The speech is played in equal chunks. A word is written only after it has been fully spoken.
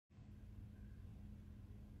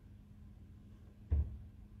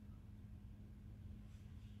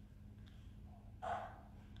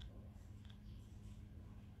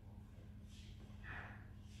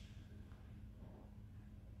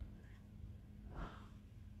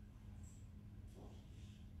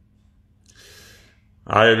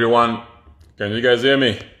Hi everyone, can you guys hear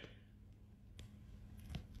me?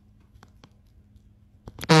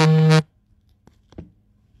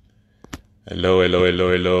 Hello, hello,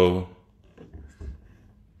 hello, hello.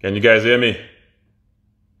 Can you guys hear me?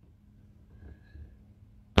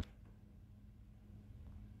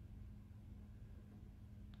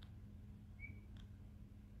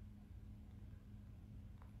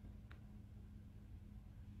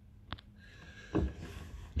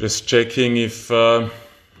 Just checking if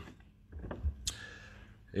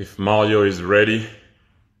Mario is ready,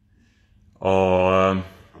 or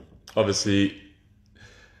obviously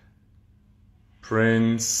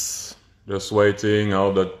Prince. Just waiting. I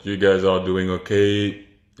hope that you guys are doing okay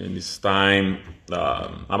in this time.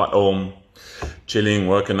 I'm at home, chilling,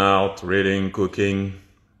 working out, reading, cooking.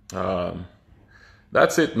 Um,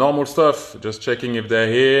 that's it, normal stuff. Just checking if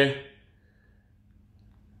they're here.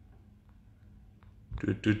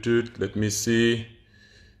 Toot, toot, toot. Let me see.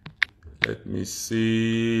 Let me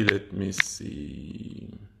see. Let me see.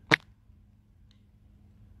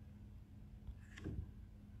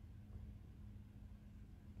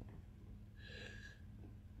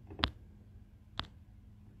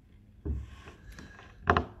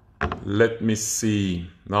 Let me see.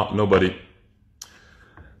 No, nobody.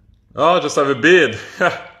 Oh, just have a beard.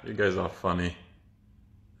 You guys are funny.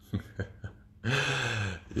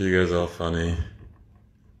 You guys are funny.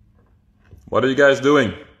 What are you guys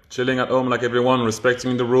doing? Chilling at home like everyone,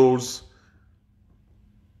 respecting the rules.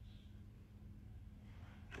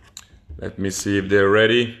 Let me see if they're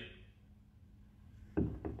ready.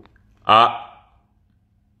 Ah,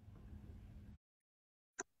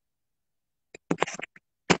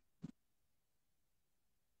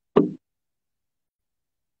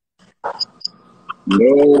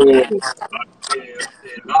 No. Okay,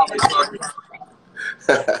 now we're talking.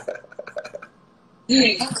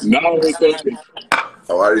 Now we're talking.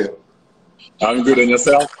 How are you? I'm good, and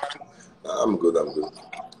yourself? I'm good. I'm good.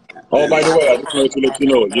 Oh, by the Daily. way, I just wanted to let you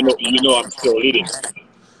know. I'm still leading.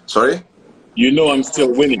 Sorry? I'm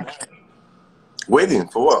still winning. Waiting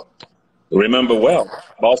for what? Remember well,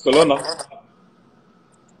 Barcelona,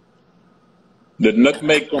 the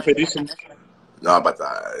nutmeg competition. No, but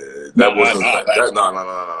that Nah, wasn't nah. fair.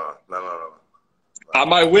 No.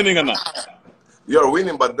 Am I winning or not? You're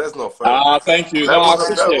winning, but that's not fair. Thank you. No, That I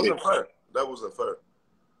wasn't. That appreciate it. wasn't fair. That wasn't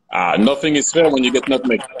fair. Nothing is fair when you get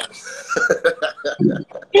nutmeg.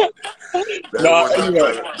 That Nah, wasn't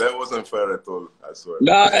anyway. fair. That wasn't fair at all. I swear.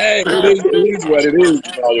 Nah, hey, it is what it is,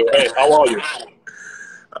 Mario. Hey, how are you?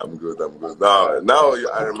 I'm good. I'm good. Now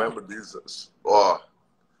I remember this. Oh,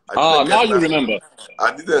 I didn't Now get you none. remember.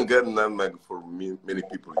 I didn't get nutmeg for many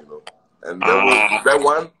people, you know. And there was Ah,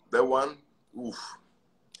 that one. Oof.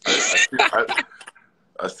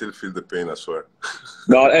 I still feel the pain, I swear.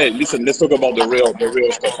 no, hey, listen, let's talk about the real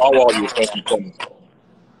stuff. How are you, first and foremost?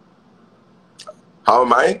 How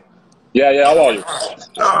am I? Yeah, how are you?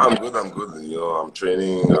 No, I'm good. I'm good. You know, I'm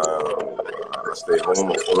training. I stay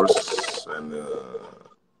home, of course. And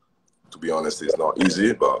to be honest, it's not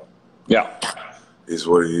easy, but Yeah, it's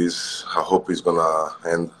what it is. I hope it's gonna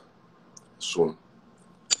end soon.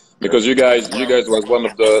 because you guys was one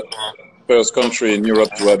of the first country in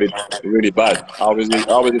Europe to have it really bad. How is it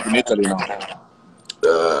in Italy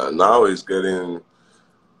now? Now it's getting.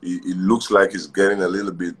 It looks like it's getting a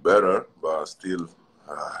little bit better, but still.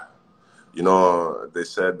 You know, they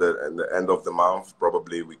said that at the end of the month,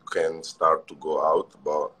 probably we can start to go out,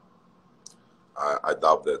 but I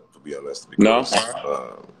doubt that, to be honest, No? because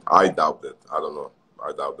I doubt that. I don't know.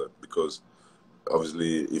 I doubt that because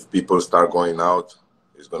obviously, if people start going out,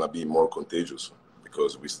 it's gonna be more contagious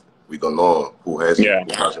because we don't know who has it, Yeah.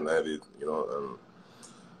 who doesn't have it. You know, and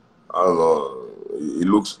I don't know. It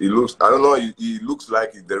looks. I don't know. It looks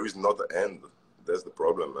like there is not an end. That's the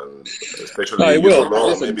problem, and No, especially it you don't will. know.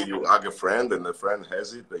 Listen, Maybe you hug a friend, and the friend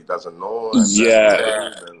has it. He doesn't know, and then you yeah, get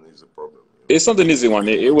it, then it's a problem. it's not an easy one.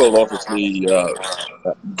 It will obviously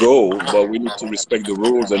go, but we need to respect the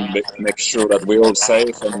rules and make sure that we're all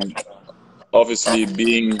safe. And obviously,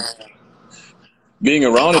 being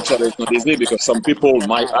around each other is not easy because some people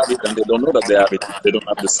might have it and they don't know that they have it if they don't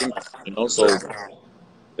have the symptoms. So Exactly.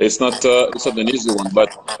 it's not an easy one, but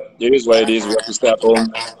it is what it is. We have to stay at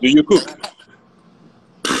home. Do you cook?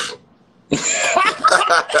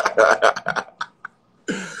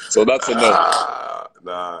 So that's a no.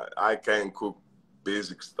 Nah, I can cook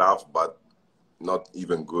basic stuff, but not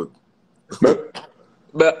even good.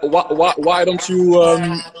 But why don't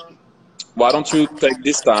you take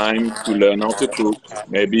this time to learn how to cook?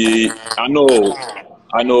 Maybe I know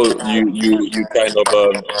you kind of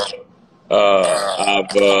have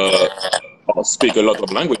speak a lot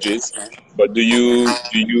of languages, but do you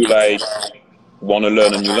like want to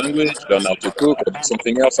learn a new language, learn how to cook, or do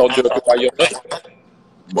something else? How do you occupy your time?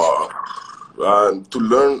 But to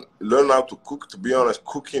learn how to cook, to be honest,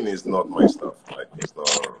 cooking is not my stuff. Like, it's not.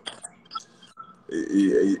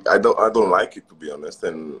 I don't like it, to be honest,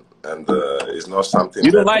 and it's not something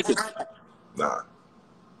You don't that. like it, Nah,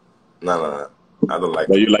 nah. I don't like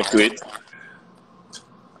but it. you like to eat.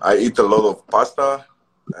 I eat a lot of pasta,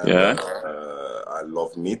 and Yeah. I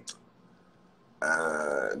love meat.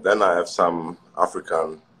 Then I have some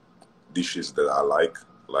African dishes that I like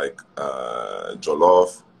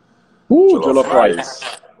jollof, Ooh, jollof rice.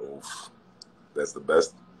 Oof, that's the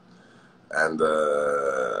best. And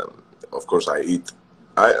of course, I eat.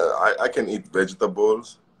 I can eat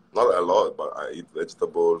vegetables, not a lot, but I eat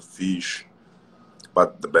vegetables, fish.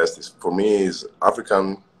 But the best is for me is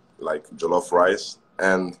African, like jollof rice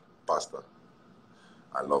and pasta.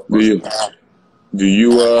 I love pasta. Do you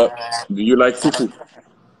like fufu?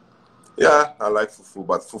 Yeah, I like fufu,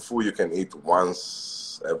 but fufu you can eat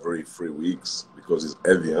once every 3 weeks because it's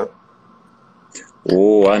heavy, huh?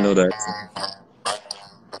 Oh, I know that.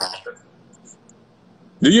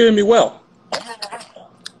 Do you hear me well?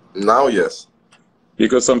 Now, yes.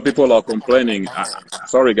 Because some people are complaining.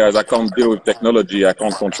 Sorry, guys, I can't deal with technology. I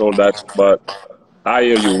can't control that. But I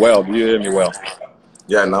hear you well. Do you hear me well?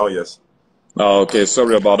 Yeah, now, yes. Oh, okay,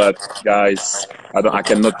 sorry about that, guys. I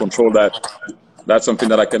cannot control that. That's something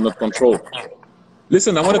that I cannot control.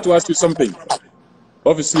 Listen, I wanted to ask you something.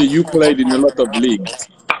 Obviously, you played in a lot of leagues.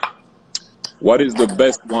 What is the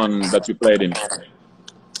best one that you played in?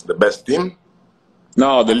 The best team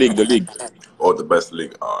No, the league. or the best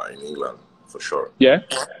league in England, for sure. Yeah?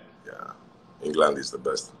 Yeah, England is the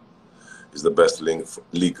best. It's the best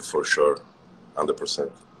league for sure,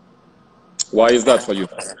 100%. Why is that for you?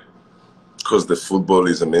 Because the football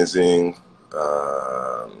is amazing.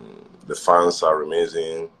 The fans are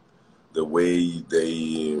amazing. The way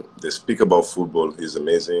they speak about football is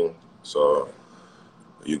amazing. So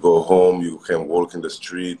you go home, you can walk in the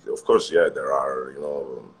street. Of course, yeah, there are,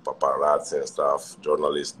 paparazzi and stuff,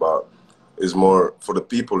 journalists, but it's more, for the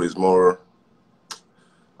people, it's more,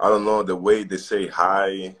 I don't know, the way they say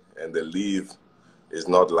hi and they leave is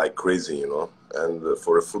not like crazy, And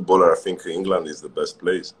for a footballer, I think England is the best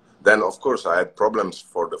place. Then, of course, I had problems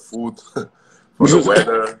for the food, for the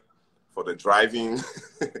weather, for the driving.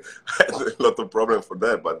 I had a lot of problems for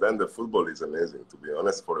that. But then the football is amazing, to be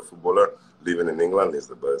honest. For a footballer, living in England is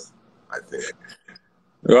the best, I think.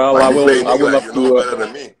 Well, but I will England, have you to. know better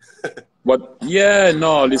than me. But yeah,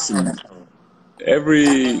 no, listen.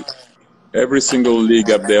 Every single league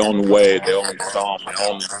have their own way, their own charm, their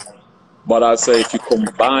own. But I say if you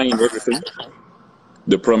combine everything,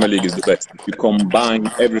 the Premier League is the best. If you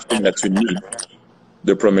combine everything that you need,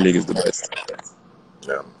 the Premier League is the best.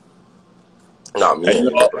 Yeah. No, me And in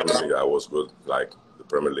the Premier League, I was good. Like, the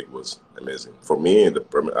Premier League was amazing. For me,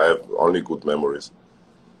 I have only good memories.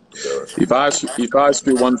 if I ask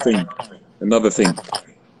you one thing, another thing,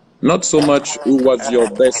 not so much who was your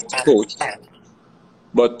best coach,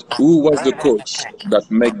 but who was the coach that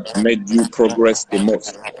made you progress the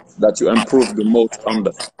most, that you improved the most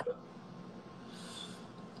under?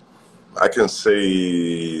 I can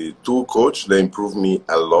say two coaches, they improved me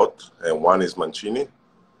a lot. And one is Mancini,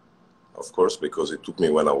 of course, because it took me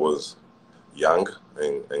when I was young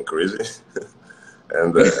and crazy.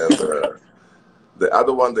 and the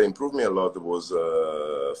other one that improved me a lot was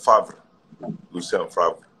Favre, Lucien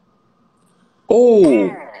Favre. Oh,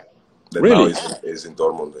 That really? now is in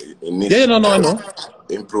Dortmund. In Nice. Yeah, no, I know.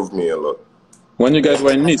 Improved me a lot. When you guys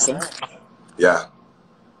were in Nice, huh? Yeah,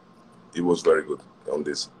 he was very good on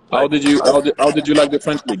this. How did you like the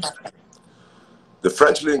French league? The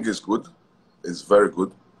French league is good. It's very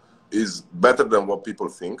good. It's better than what people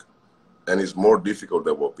think, and it's more difficult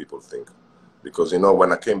than what people think. Because,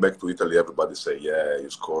 when I came back to Italy, everybody say, yeah, you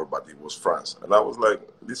scored, but it was France. And I was like,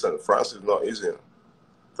 listen, France is not easy.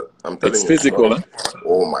 I'm telling It's you. physical, huh?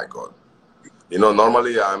 Oh, my God.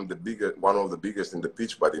 Normally I'm one of the biggest in the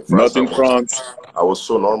pitch, but in France, Not in France. I was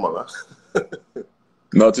so normal. Huh?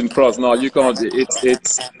 Not in France. No, you can't.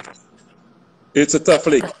 It's a tough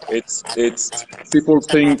league. It's people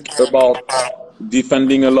think about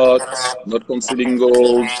defending a lot, not conceding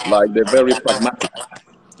goals. Like they're very pragmatic.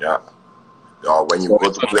 Yeah. When you So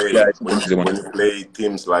go to play, yeah, when you play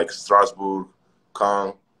teams like Strasbourg,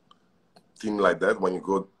 Caen, team like that, when you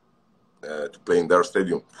go to play in their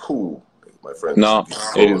stadium, my friend, no,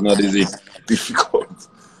 it is not easy. Difficult.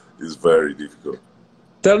 It's very difficult.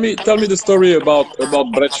 Tell me the story about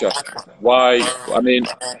Breccia. Why? I mean,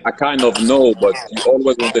 I kind of know, but you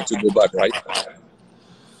always wanted to go back, right?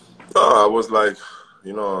 No, I was like,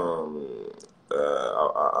 you know,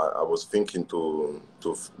 I was thinking to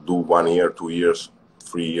do 1 year, 2 years,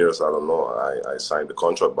 3 years. I don't know. I signed the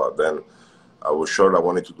contract, but then I was sure I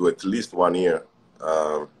wanted to do at least 1 year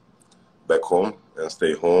back home and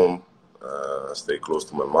stay home, stay close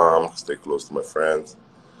to my mom, stay close to my friends,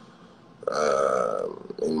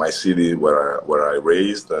 in my city where I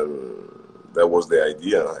raised, and that was the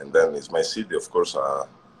idea. And then it's my city, of course.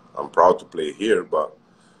 I'm proud to play here, but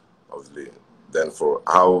obviously, then for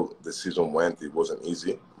how the season went, it wasn't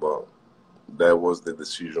easy. But that was the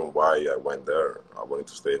decision why I went there. I wanted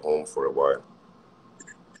to stay home for a while.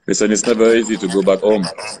 Listen, it's never easy to go back home.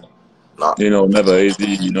 Nah, You know, never easy.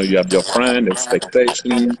 You know, you have your friend,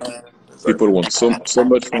 expectation. People exactly. want so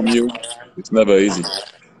much from you. It's never easy.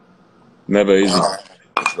 Never easy. Nah,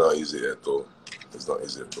 it's not easy at all. It's not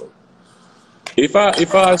easy at all. If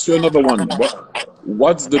I ask you another one,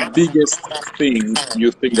 what's the biggest thing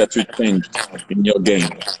you think that you changed in your game?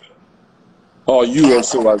 Or you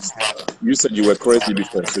also, as you said, you were crazy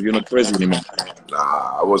before, so you're not crazy anymore.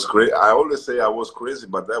 Nah, I was crazy. I always say I was crazy,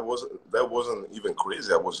 but that wasn't even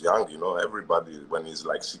crazy. I was young, you know. Everybody, when he's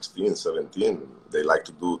like 16, 17, they like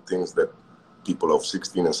to do things that people of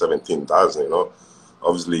 16 and 17 does, you know.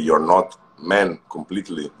 Obviously, you're not man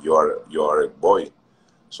completely. You are a boy.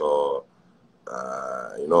 So,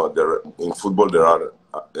 you know, there in football there are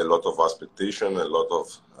a lot of expectation, a lot of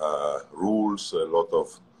rules, a lot of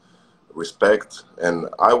respect, and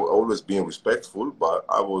I always been respectful, but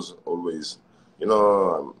I was always, you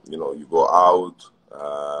go out,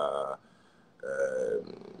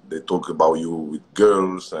 they talk about you with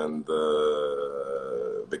girls and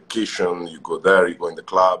vacation, you go there, you go in the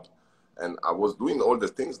club, and I was doing all the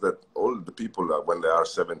things that all the people when they are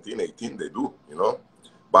 17, 18, they do, you know.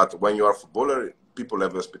 But when you are a footballer, people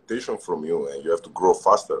have expectation from you, and you have to grow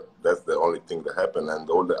faster. That's the only thing that happened, and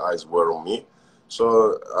all the eyes were on me.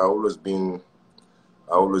 So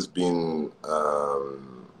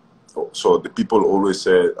so the people always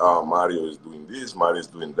say, "Oh, Mario is doing this, Mario is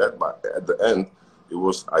doing that." But at the end, it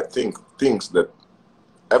was, I think, things that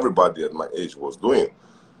everybody at my age was doing.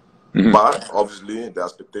 Mhm. But obviously, the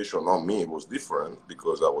expectation on me was different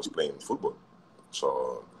because I was playing football.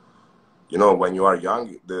 So, you know, when you are young,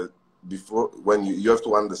 when you have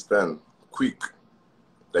to understand quick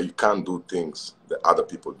that you can't do things that other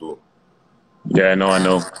people do. Yeah, no, I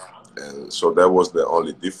know. And so that was the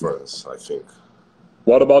only difference, I think.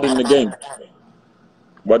 What about in the game?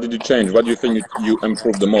 What did you change? What do you think you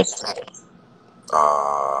improved the most?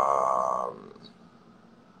 Um,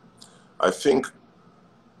 I think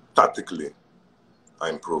tactically, I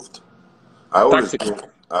improved. Tactically.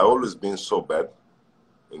 I always been so bad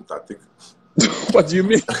in tactic. What do you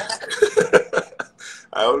mean?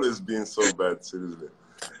 I always been so bad, seriously,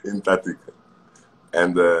 in tactic,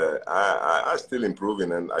 and I still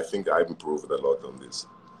improving, and I think I've improved a lot on this.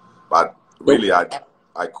 But So, really,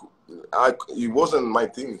 it wasn't my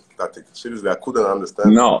thing. Tactic, seriously, I couldn't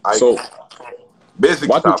understand. no. So Basic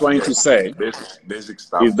what you're stuff, trying to yes. say Basic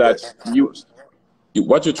stuff, is that yes, of you course.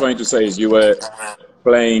 what you're trying to say is you were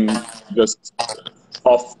playing just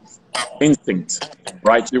off instinct,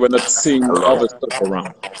 right? You were not A seeing other lot, stuff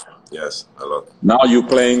around. yes, a lot. Now you're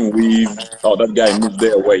playing with, oh, that guy moved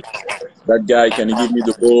there, wait. That guy, can he give me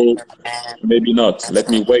the ball? Maybe not. Let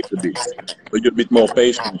me wait a bit. So you're a bit more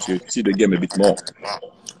patient. You see the game a bit more.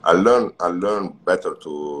 I learned better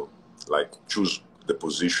to like choose the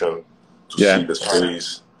position, to see Yeah. the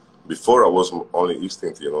space. Before I was only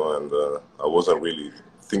instinct, you know, and I wasn't really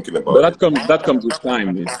thinking But about it. that comes with time.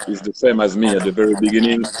 It's the same as me at the very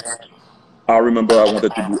beginning. I remember I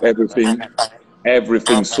wanted to do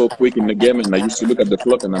everything so quick in the game, and I used to look at the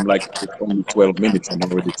clock and I'm like, it's only 12 minutes. I'm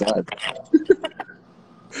already tired.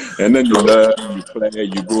 And then you learn, you play,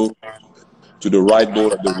 you go to the right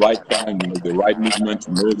ball at the right time, you make the right movement,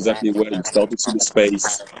 you know exactly where you start to see the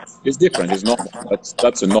space. It's different. It's normal.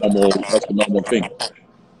 That's a normal thing.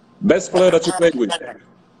 Best player that you played with,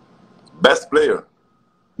 Best player,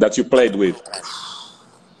 that you played with.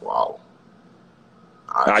 wow.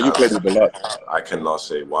 I You played can't. with a lot. I cannot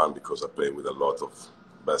say one because I play with a lot of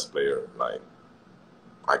best player. Like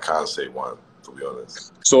I can't say one, to be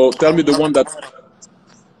honest. So tell me the one that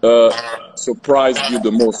uh, surprised you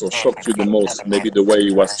the most or shocked you the most? Maybe the way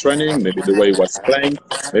he was training, maybe the way he was playing,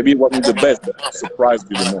 maybe it wasn't the best, but surprised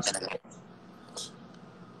you the most.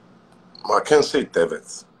 I can say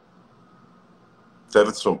Tevez.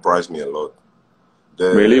 Tevez surprised me a lot.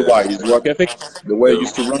 Really? Why? The His work ethic, the way he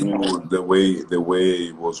used to run. the way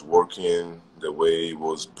he was working, the way he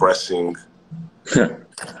was pressing.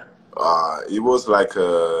 He was like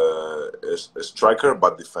a striker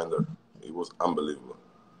but defender. It was unbelievable.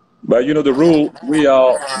 But you know the rule. We.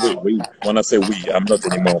 When I say we, I'm not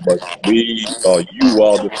anymore. But we or you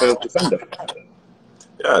are the first defender.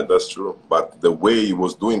 Yeah, that's true. But the way he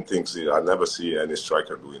was doing things, I never see any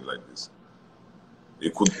striker doing like this. He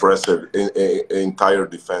could press an entire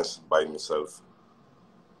defense by himself.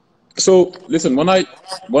 So listen, when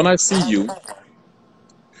I see you,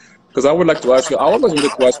 because I would like to ask you. I always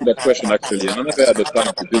wanted to ask you that question actually, and I never had the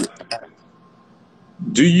time to do it.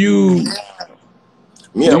 Do you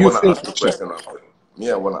Me, do I you want to feel ask you a pressure? question after.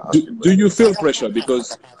 Me, I want to ask you a Do question. you feel pressure?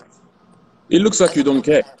 Because it looks like you don't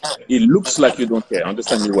care. It looks like you don't care.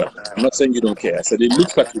 Understand me well. I'm not saying you don't care. I said it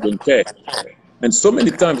looks like you don't care. And so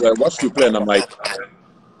many times I watch you play and I'm like,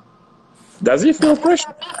 does he feel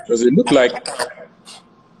pressure? Does it look like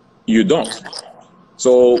you don't?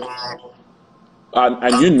 So,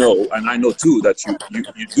 and you know, and I know too that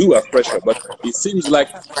you do have pressure, but it seems like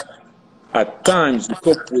at times you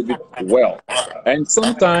cope with it well. And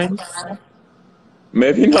sometimes,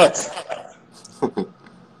 maybe not.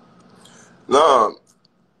 No,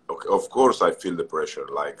 okay, of course I feel the pressure.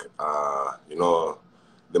 Like,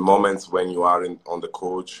 the moments when you are on the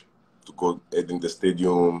coach to go in the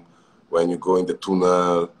stadium, when you go in the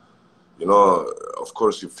tunnel, of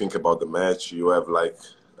course you think about the match. You have like,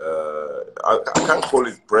 I can't call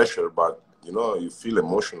it pressure, but you feel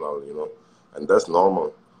emotional, and that's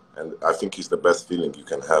normal. And I think it's the best feeling you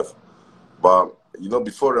can have. But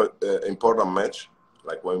before an important match,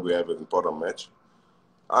 like when we have an important match,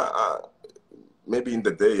 I maybe in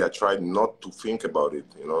the day I try not to think about it.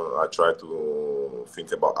 I try to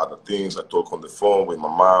think about other things. I talk on the phone with my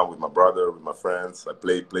mom, with my brother, with my friends. I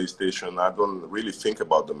play PlayStation. I don't really think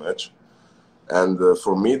about the match. And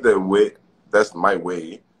for me, that's my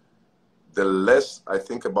way. The less I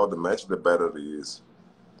think about the match, the better it is.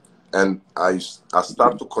 And I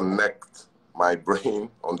start to connect my brain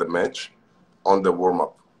on the match, on the warm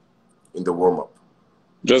up, in the warm up.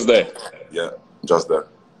 Just there. Yeah, just there.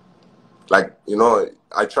 Like,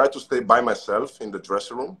 I try to stay by myself in the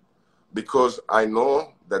dressing room because I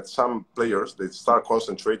know that some players, they start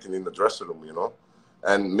concentrating in the dressing room,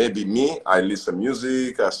 and maybe me, I listen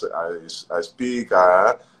music, I speak,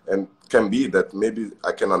 and can be that maybe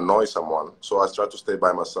I can annoy someone. So I try to stay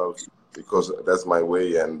by myself because that's my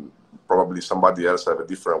way, and probably somebody else have a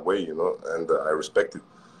different way, and I respect it.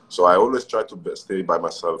 So I always try to stay by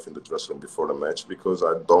myself in the dressing room before the match because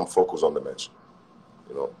I don't focus on the match,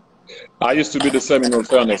 I used to be the same in all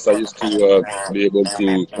fairness. I used to be able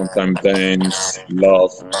to sometimes dance,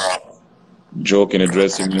 laugh, joke in a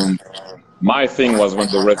dressing room. My thing was when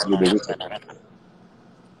the ref blew the whistle.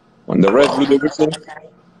 When the ref blew the whistle,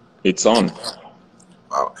 it's on.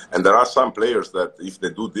 Wow. And there are some players that if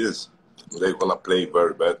they do this, they're gonna play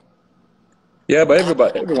very bad. Yeah,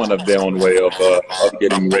 but everyone have their own way of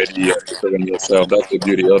getting ready, of preparing yourself. That's the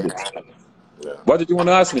beauty of it. Yeah. What did you want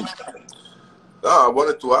to ask me? I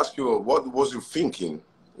wanted to ask you, what was you thinking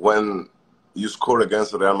when you scored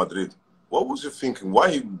against Real Madrid? What was you thinking?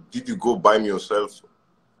 Why did you go by yourself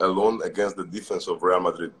alone against the defense of Real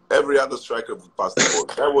Madrid? Every other striker would pass the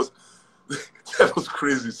ball. That was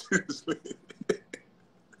crazy, seriously.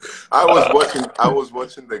 I was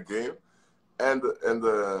watching the game, and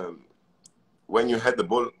when you had the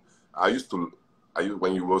ball,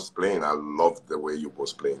 when you was playing, I loved the way you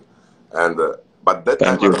was playing, and but that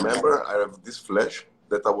Thank time I you. remember I have this flash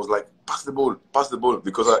that I was like, pass the ball,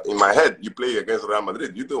 because in my head you play against Real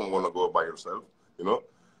Madrid, you don't want to go by yourself,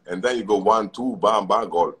 and then you go 1-2, bam, bam,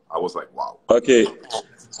 goal. I was like, wow. Okay,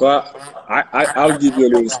 so I'll give you a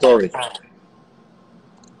little story.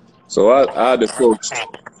 So I had a coach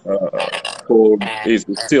called, his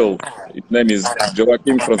name is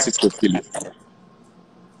Joaquim Francisco Filho.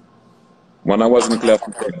 When I was in class,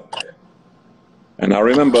 and I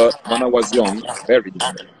remember when I was young, very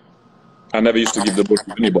young, I never used to give the ball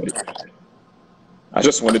to anybody. I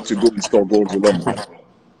just wanted to go and score goals alone.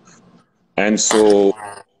 And so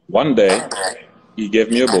one day, he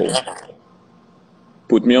gave me a ball,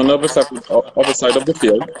 put me on the other side of the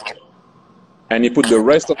field, and he put the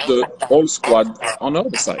rest of the whole squad on the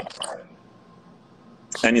other side.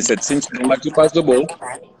 And he said, since you don't like to pass the ball,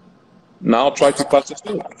 now try to pass the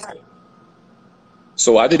field.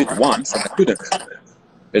 So I did it once, and I couldn't.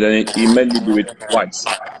 And then he made me do it twice,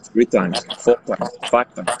 3 times, 4 times,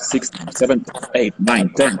 5 times, 6 times, 7 times, 8, 9,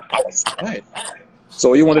 10. I was tired.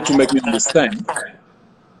 So he wanted to make me understand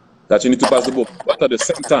that you need to pass the ball. But at the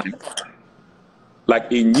same time, like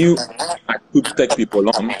he knew I could take people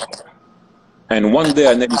on. And one day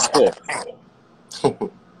I nearly scored.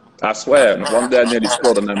 I swear, one day I nearly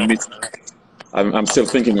scored and I missed. I'm still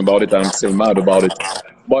thinking about it. I'm still mad about it.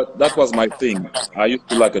 But that was my thing. I used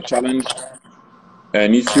to like a challenge.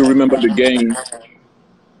 And if you remember the game,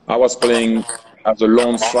 I was playing as a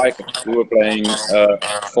lone striker. We were playing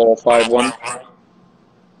 4-5-1,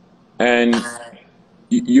 and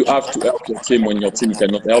you have to help your team when your team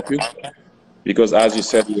cannot help you, because as you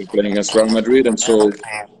said, we were playing against Real Madrid, and so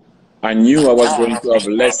I knew I was going to have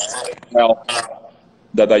less help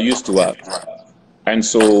that I used to have, and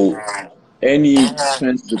so any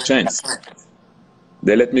chance is a chance.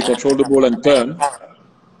 They let me control the ball and turn.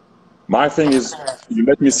 My thing is, you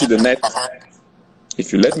let me see the net.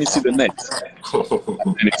 If you let me see the net,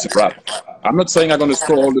 then it's a wrap. I'm not saying I'm going to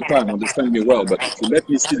score all the time, understand me well, but if you let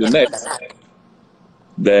me see the net,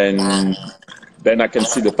 then I can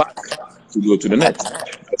see the path to go to the net.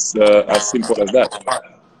 It's as simple as that.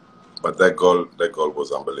 But that goal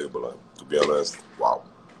was unbelievable, to be honest. Wow.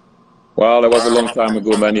 Well, it was a long time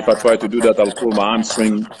ago, man. If I try to do that, I'll pull my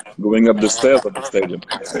hamstring going up the stairs of the stadium.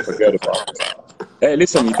 So forget about it. Hey,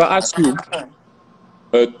 listen, if I ask you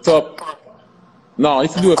a top... No,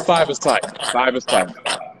 if you do a five-a-side,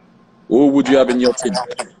 who would you have in your team?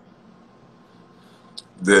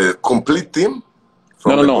 The complete team?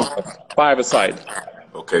 No. Five-a-side.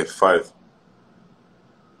 Okay, 5.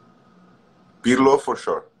 Pirlo for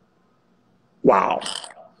sure. Wow.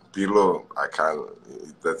 Pirlo, I can't.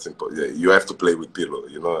 That's simple. Yeah, you have to play with Pirlo.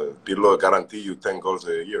 You know, Pirlo guarantee you 10 goals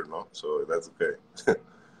a year, no? So that's okay.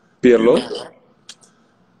 Pirlo?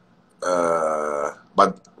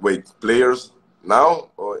 But wait, players now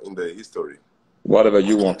or in the history? Whatever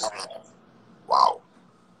you want. Wow.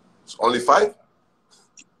 It's only 5?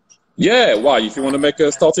 Yeah, why? If you want to make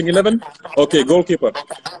a starting 11? Okay, goalkeeper.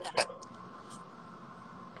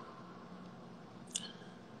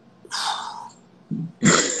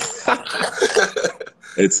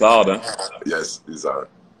 It's hard, huh? Yes, these are.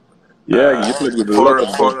 Yeah, you played with a lot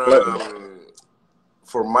of good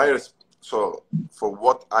players. For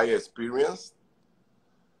what I experienced,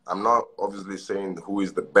 I'm not obviously saying who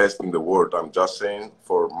is the best in the world. I'm just saying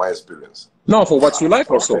for my experience. No, for what you like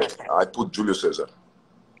also. Okay. I put Julio Cesar.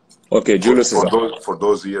 Okay, Julio Cesar. For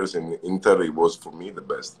those years in Inter, it was for me the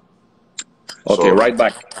best. Okay, So, right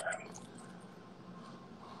back.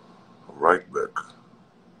 Right back.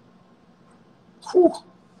 Whew.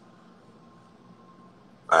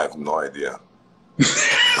 I have no idea.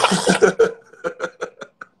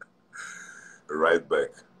 Right back.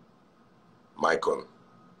 Maicon.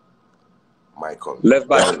 Left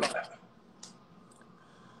back. Then,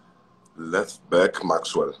 left back,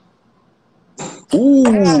 Maxwell. Ooh.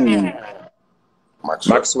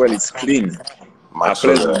 Maxwell is clean.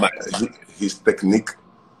 Maxwell, his technique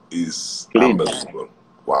is clean. Unbelievable.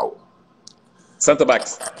 Wow. Center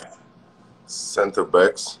backs. Center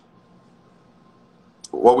backs.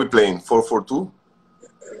 What are we playing? 4-4-2?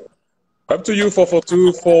 Up to you,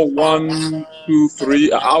 4-4-2,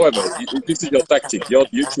 4-1-2-3. However, this is your tactic. You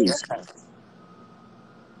choose.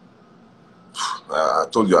 I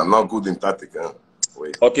told you I'm not good in tactic. Huh?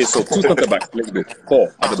 Wait. Okay, so 2 center backs. Let's go.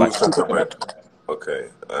 4 at the back. 2 center back. Okay.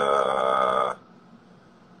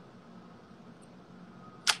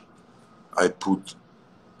 I put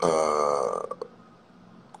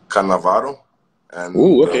Cannavaro and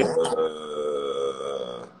okay.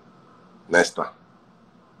 Nesta.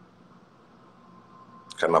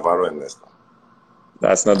 Cannavaro and Nesta.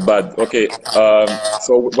 That's not bad. Okay.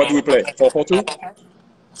 So what do we play? 4-4-2?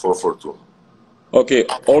 4-4-2. Okay.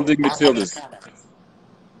 Holding midfielders.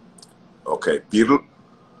 Okay.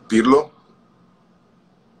 Pirlo.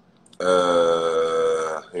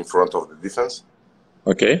 In front of the defense.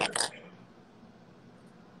 Okay.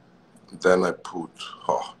 Then I put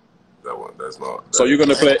that one. There's no. So you're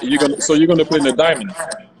gonna play. You're gonna play in a diamond.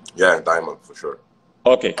 Yeah, diamond for sure.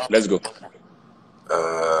 Okay, let's go.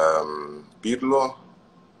 Pirlo.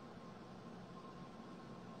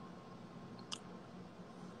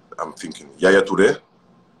 I'm thinking Yaya Touré.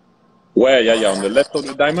 Where? Yeah, on the left of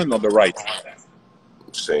the diamond or the right?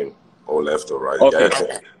 Same, or left or right. Okay.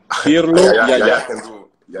 Pirlo.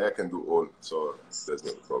 Yaya can do all, so there's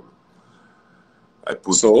no problem. I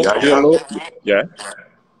put Yaya, Pirlo, yeah,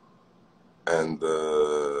 and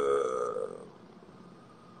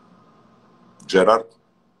Gerrard.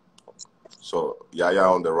 So Yaya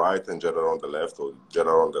on the right and Gerrard on the left, or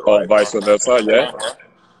Gerrard on the right. Or vice versa, yeah.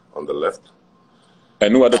 On the left.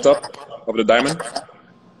 And who at the top of the diamond?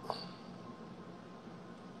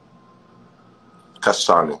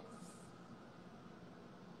 Cassano.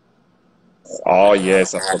 Oh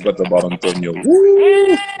yes, I forgot about Antonio.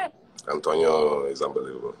 Woo! Antonio is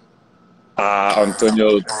unbelievable.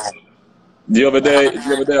 Antonio. The other day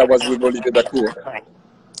I was with Olivier Dacour.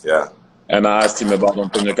 Yeah. And I asked him about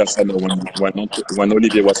Antonio Cassano when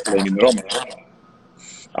Olivier was playing in Roma.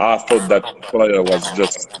 I thought that player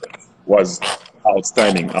was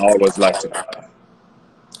outstanding. I always liked him.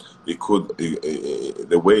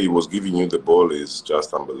 The way he was giving you the ball is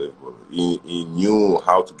just unbelievable. He knew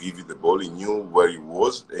how to give you the ball. He knew where he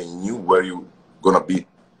was, and he knew where you gonna be.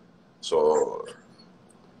 So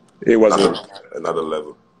It was another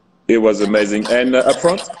level. It was amazing. And up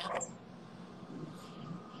front,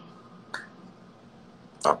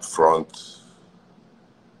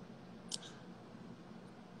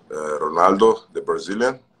 Ronaldo, the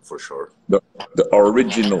Brazilian, for sure. the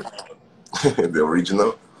original. The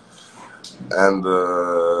original. And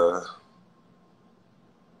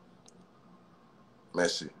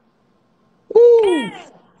Messi. Ooh,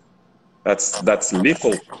 that's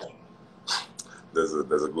lethal. There's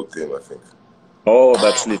a good team, I think. Oh,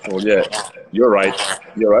 that's lethal. Yeah, you're right.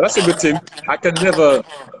 You're right. That's a good team. I can never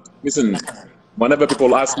listen. Whenever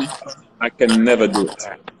people ask me, I can never do it.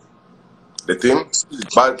 The team,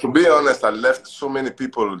 but to be honest, I left so many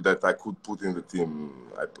people that I could put in the team.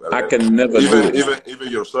 I can never do it.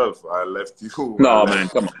 Even yourself, I left you. No, man,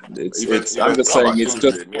 come on. I'm just saying, it's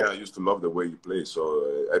just. Yeah, I used to love the way you play.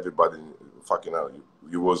 So everybody, fucking hell,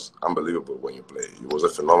 you was unbelievable when you play. You was a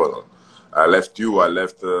phenomenal. I left you. I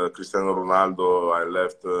left Cristiano Ronaldo. I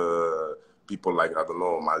left people like, I don't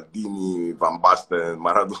know, Maldini, Van Basten,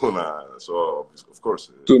 Maradona. So of course,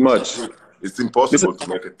 too much. It's impossible to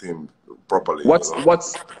make a team properly. What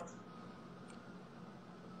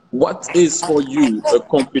is for you a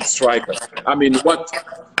complete striker? I mean, what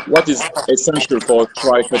is essential for a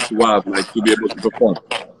striker to have, like, to be able to perform?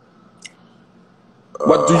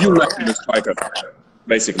 What do you like in a striker,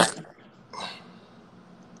 basically?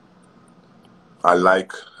 I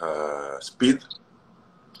like speed.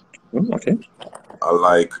 Okay. I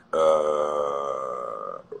like,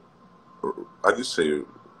 how do you say,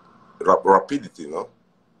 rapidity, no?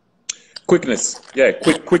 Quickness. Yeah,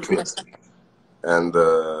 quickness. And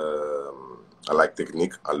I like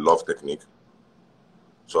technique. I love technique.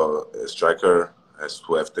 So a striker has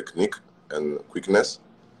to have technique and quickness,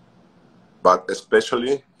 but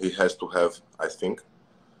especially he has to have, I think,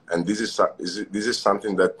 and this is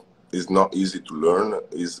something that is not easy to learn,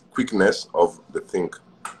 is quickness of the think.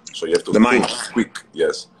 So you have to think quick,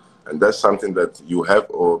 yes, and that's something that you have,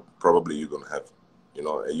 or probably you don't have. You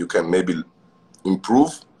know, you can maybe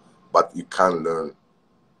improve, but you can't learn.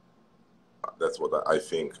 That's what I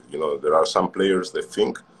think. You know, there are some players that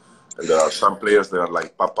think, and there are some players that are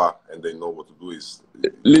like Papa, and they know what to do.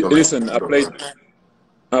 Listen, I played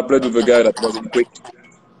with a guy that wasn't quick,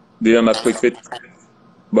 didn't have quick feet,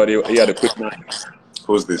 but he had a quick mind.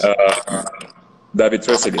 Who's this? David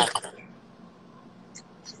Trezeguet.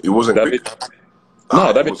 He wasn't quick?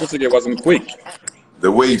 No, David Trezeguet wasn't quick.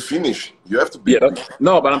 The way he finished, you have to be quick.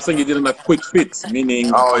 No, but I'm saying he didn't have quick feet, meaning,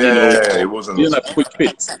 he wasn't. He didn't have quick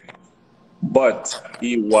feet. But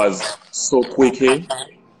he was so quick here,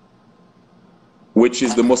 which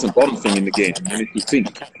is the most important thing in the game. You need to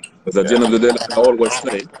think. Because at the end of the day, like I always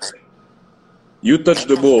say, you touch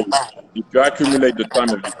the ball, if you accumulate the time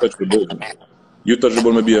of you touch the ball, you touch the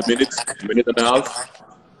ball maybe a minute and a half.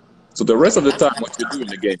 So the rest of the time, what you do in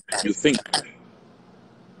the game, you think.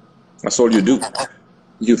 That's all you do.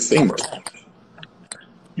 You think.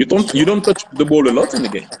 You don't touch the ball a lot in the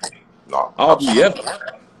game. No. Hardly ever.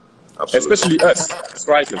 Absolutely. Especially us,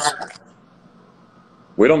 strikers.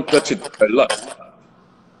 We don't touch it a lot.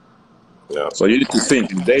 Yeah. So you need to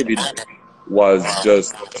think. And David was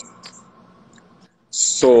just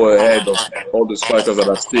so ahead of all the strikers that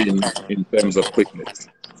I've seen in terms of quickness.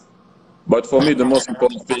 But for me, the most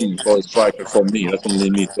important thing for a striker, for me, that's only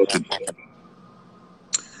me talking,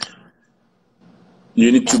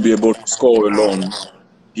 you need to be able to score alone,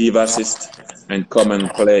 give assist, and come and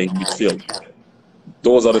play in midfield.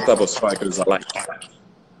 Those are the type of strikers I like.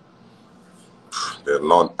 There are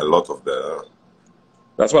not a lot of them.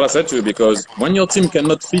 That's what I said to you, because when your team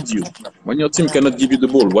cannot feed you, when your team cannot give you the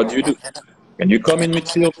ball, what do? Can you come in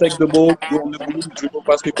midfield, take the ball, go on the ball, dribble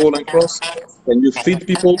past people and cross? Can you feed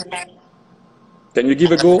people? Can you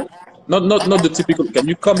give a goal? Not the typical. Can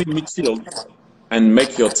you come in midfield and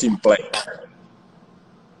make your team play?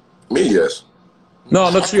 Me, yes. No,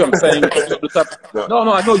 not you. I'm saying the type.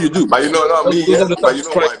 No, I know you do. But you know, not me. Yes. But you know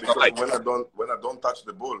why? Because like, when I don't touch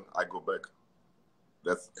the ball, I go back.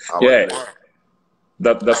 That's how I play.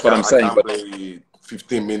 That's what I'm saying. I can't play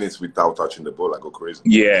 15 minutes without touching the ball. I go crazy.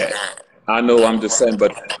 Yeah, I know. I'm just saying,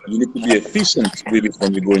 but you need to be efficient with it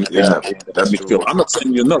when you go in midfield. True. I'm not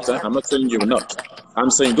saying you're not. I'm not saying you're not. I'm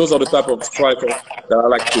saying those are the type of strikers that I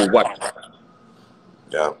like to watch.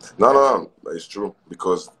 Yeah. No. It's true,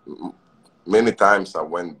 because many times I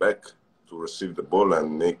went back to receive the ball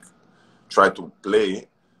and try to play,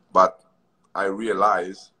 But I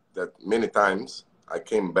realized that many times I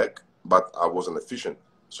came back, but I wasn't efficient.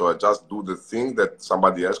 So I just do the thing that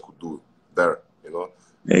somebody else could do there, you know.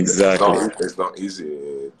 Exactly. It's not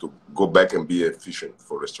easy to go back and be efficient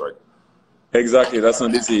for a striker. Exactly. That's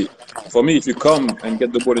not easy. For me, if you come and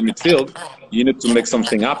get the ball in midfield, you need to make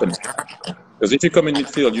something happen. Because if you come in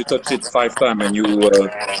midfield, you touch it 5 times and you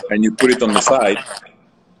put it on the side,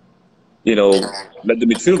 you know, let the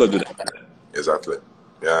midfielder do that. Exactly.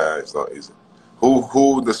 Yeah, it's not easy.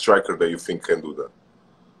 Who the striker that you think can do that?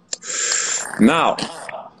 Now,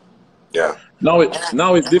 Yeah. now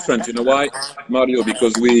it's different. You know why, Mario?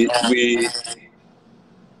 Because we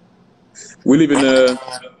live in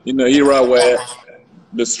an era where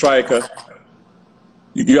the striker,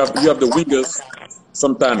 you have the wingers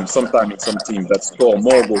sometimes in some teams that score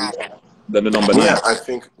more goals than the number 9. Yeah, I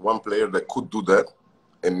think one player that could do that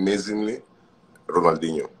amazingly,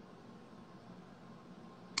 Ronaldinho.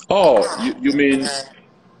 Oh, you mean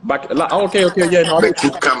back? Okay, yeah. No, They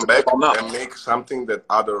could come back and make something that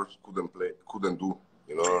others couldn't do.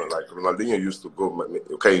 You know, like Ronaldinho used to go.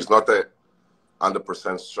 Okay, he's not a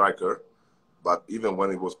 100% striker, but even when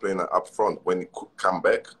he was playing up front, when he could come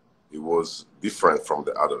back, he was different from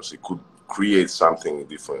the others. He could create something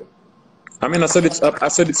different. I mean, I said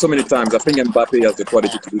it so many times. I think Mbappe has the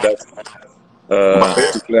quality to do that.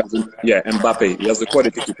 Mbappe. He has the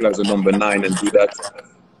quality to play as a number 9 and do that.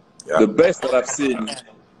 Yeah. The best that I've seen, I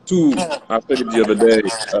said it the other day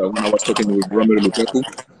when I was talking with Romelu Lukaku.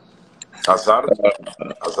 Hazard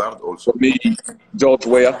also. For me, George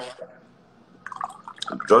Weah.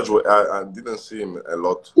 George Weah, I didn't see him a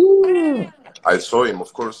lot. Ooh. I saw him,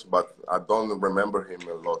 of course, but I don't remember him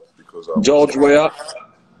a lot because George Weah,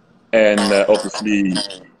 and obviously,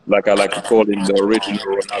 like I like to call him, the original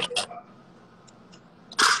Ronaldo.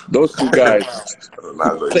 Those 2 guys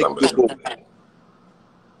Ronaldo take the ball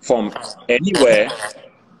from anywhere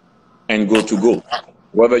and go to goal.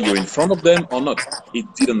 Whether you're in front of them or not, it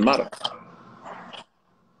didn't matter.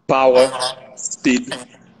 Power, speed,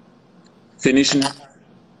 finishing.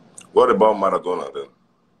 What about Maradona then?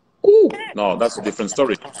 Ooh, no, that's a different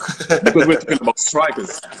story. Because we're talking about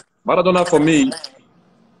strikers. Maradona, for me,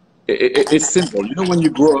 it's simple. You know, when you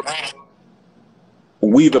grow up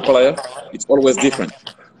with a player, it's always different.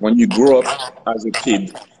 When you grow up as a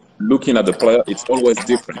kid looking at the player, it's always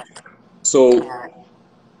different. So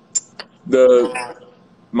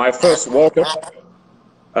my first World Cup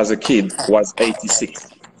as a kid was '86.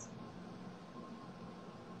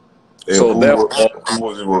 So therefore, who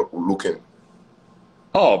was he looking?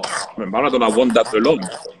 Oh, Maradona won that alone.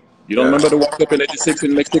 You don't remember the World Cup in '86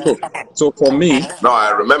 in Mexico? So for me, no, I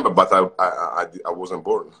remember, but I wasn't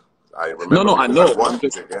born. I remember. No, I know.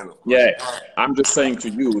 I'm just saying to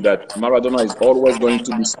you that Maradona is always going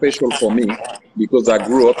to be special for me because I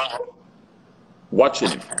grew up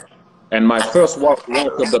watching him. And my first World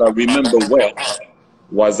Cup that I remember well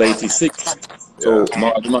was '86. So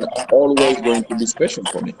Maradona is always going to be special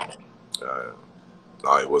for me.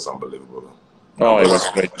 No, it was unbelievable. Oh, it was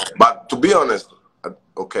great. But to be honest,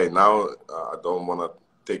 okay, now I don't want to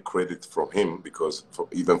take credit from him because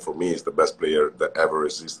even for me, he's the best player that ever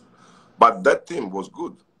existed. But that team was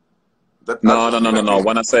good. No.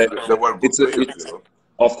 When I say they were good players, you know?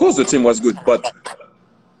 Of course the team was good, but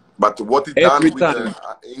what he done with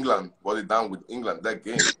England, that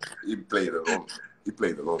game, he played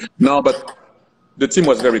alone. No, but the team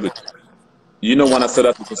was very good. You know, when I said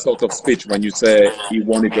that, it's a sort of speech when you say he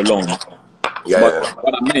won it alone.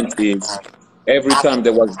 What I meant is, every time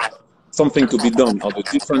there was something to be done or the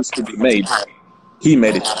difference to be made, he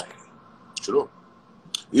made it. True.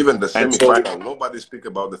 Even the semi-final, nobody speak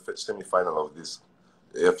about the semi-final of this.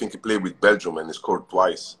 I think he played with Belgium and he scored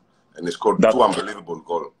twice. And he scored 2 unbelievable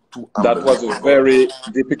goals. That was a very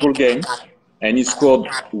difficult game. And he scored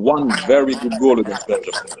 1 very good goal against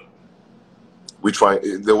Belgium. Which one?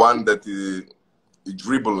 The one that he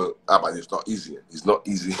dribbled. But it's not easy. It's not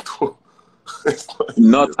easy to...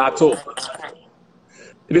 Not at all.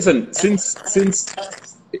 Listen, since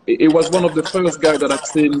it was one of the first guys that I've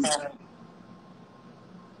seen,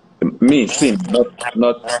 not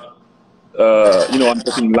I'm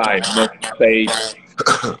talking live, not stage.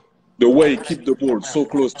 The way he kept the ball so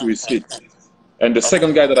close to his feet. And the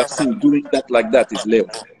second guy that I've seen doing that like that is Leo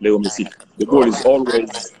Messi. The ball is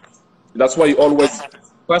always, that's why he always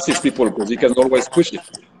passes people, because he can always push it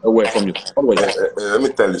away from you. Always. Let me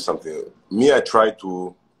tell you something. Me, I try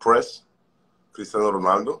to press Cristiano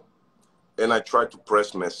Ronaldo, and I try to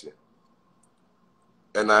press Messi.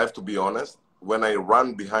 And I have to be honest, when I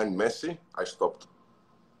run behind Messi, I stopped.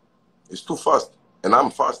 It's too fast. And I'm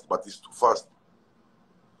fast, but it's too fast.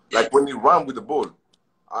 Like when you run with the ball,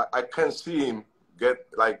 I can see him get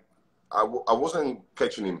like I wasn't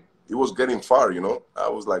catching him. He was getting far, you know. I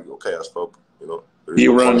was like, okay, I stop. You know, there is He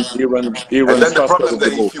no runs, point. he runs, he And runs then the faster problem with the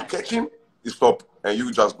that ball. if you catch him, he stop and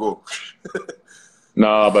you just go.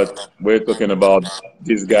 No, but we're talking about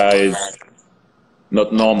this guy is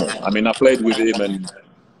not normal. I mean, I played with him, and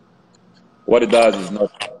what he does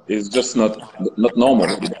is just not normal.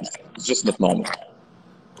 What he does, it's just not normal.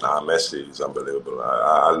 Nah, Messi is unbelievable.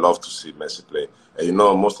 I love to see Messi play. And you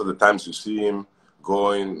know, most of the times you see him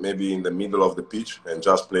going maybe in the middle of the pitch and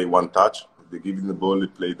just play one touch. They give him the ball, he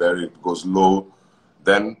play there, it goes low.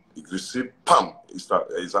 Then he receive, pam! It's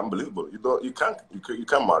unbelievable. You can't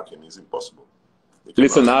mark him. It's impossible.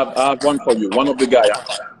 Listen, I have one for you. One of the guy.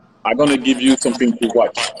 I'm gonna give you something to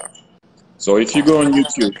watch. So if you go on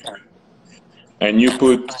YouTube and you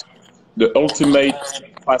put the ultimate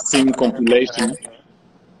passing compilation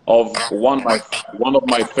of one of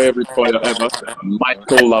my favorite player ever,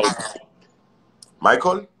 Michael Laudrup.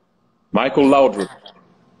 Michael Michael Laudrup.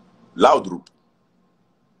 Laudrup.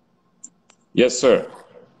 Yes, sir.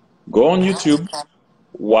 Go on YouTube,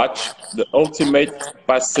 watch the ultimate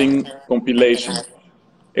passing compilation.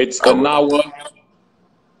 It's I an will. hour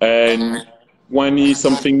and 20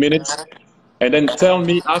 something minutes. And then tell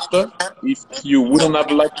me after if you wouldn't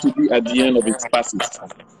have liked to be at the end of his passes.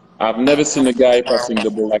 I've never seen a guy passing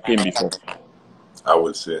the ball like him before. I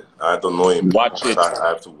will say. I don't know him, Watch but it. I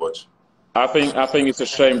have to watch. I think it's a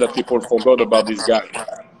shame that people forgot about this guy,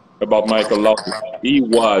 about Michael Laudrup. He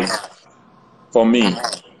was, for me,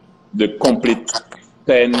 the complete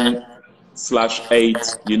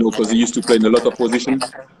 10/8, you know, because he used to play in a lot of positions.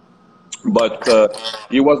 But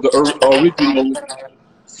he was the original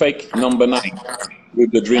fake number 9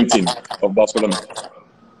 with the dream team of Barcelona.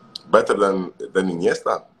 Better than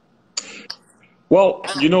Iniesta. Well,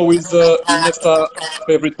 you know, with Iniesta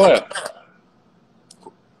favorite player.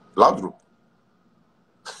 Laudrup.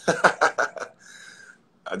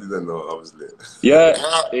 I didn't know, obviously. Yeah,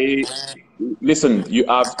 listen, you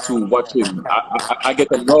have to watch him. I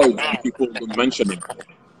get annoyed when people don't mention him.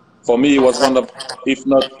 For me, he was one of, if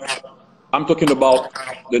not, I'm talking about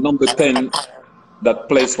the number 10 that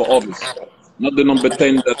plays for others, not the number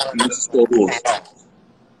 10 that wants to score goals.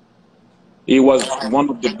 He was one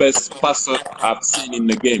of the best passers I've seen in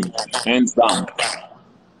the game, hands down.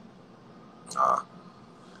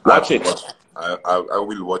 Watch it. I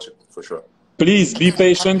will watch it for sure. Please be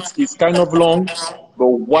patient. It's kind of long, but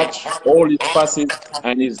watch all his passes,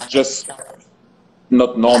 and it's just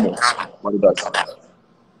not normal what he does.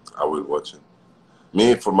 I will watch it.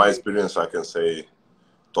 Me, from my experience, I can say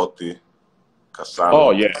Totti, Cassano.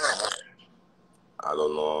 Oh, yeah. I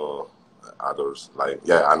don't know others. Like,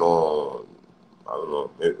 yeah, I don't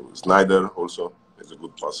know. Snyder also is a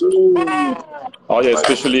good passer. Oh, yeah,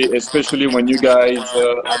 especially when you guys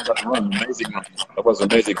had that run. Amazing run. That was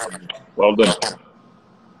amazing from you. Well done.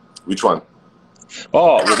 Which one?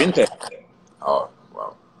 Oh, with Inter. Oh,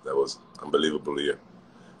 wow. That was unbelievable year.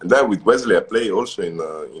 And then with Wesley, I play also in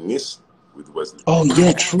Nice with Wesley. Oh,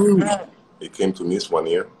 yeah, true. He came to Nice one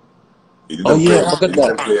year. He didn't Oh, yeah, play. I forgot He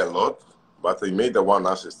didn't that. play a lot, but he made the one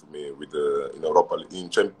assist to me with in Europa League,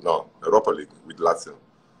 Europa League with Lazio.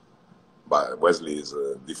 But Wesley is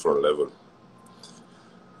a different level.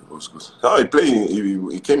 It was good. No, he played.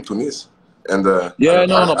 He came to Nice, and Yeah,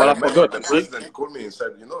 no, but I remember forgot. the You see? president called me and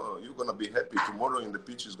said, "You know, you're gonna be happy tomorrow in the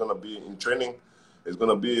pitch. Is gonna be in training. Is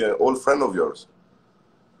gonna be an old friend of yours."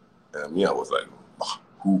 And me, I was like,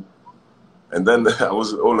 "Who?" And then I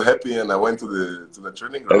was all happy, and I went to the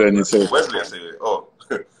training ground. And then you I said, said, Wesley, I said, "Oh,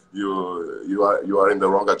 you are in the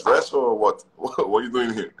wrong address, or what? What are you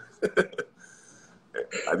doing here?"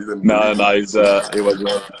 I didn't no, believe it was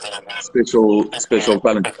a special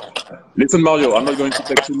talent. Listen, Mario, I'm not going to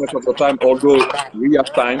take too much of your time, although we have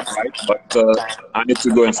time, right? But I need to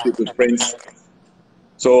go and speak with Prince.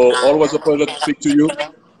 So, always a pleasure to speak to you.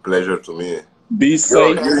 Pleasure to me. Be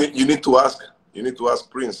safe. You need to ask. You need to ask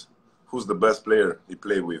Prince who's the best player he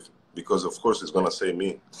played with, because of course he's gonna say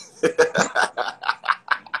me.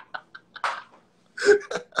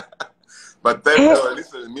 But then,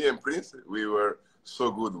 listen, me and Prince, we were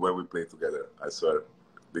so good when we played together. I swear,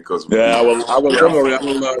 because we Yeah, I will. Don't worry,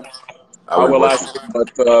 I will watch ask. it.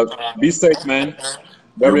 But be safe, man. You'll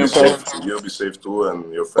Very be safe. important. You'll be safe too,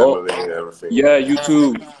 and your Oh, family and everything. yeah, you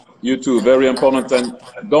too. You too. Very important. And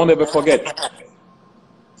don't ever forget,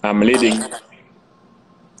 I'm leading.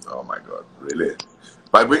 Oh my God, really?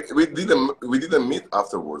 But we didn't meet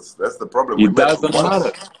afterwards. That's the problem. It We met doesn't once.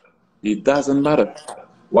 matter. It doesn't matter.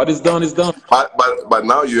 What is done is done. But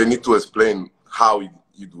now you need to explain how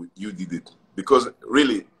you did it, because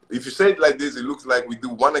really, if you say it like this, it looks like we do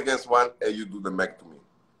 1 against 1 and you do the Mac to me.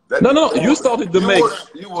 No, no, you started the make,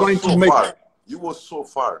 You was trying so to make. far. You was so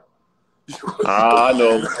far. I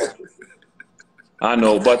know, I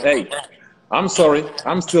know, but hey, I'm sorry,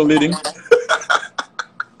 I'm still leading.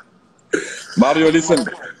 Mario, listen,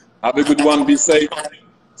 have a good one, be safe.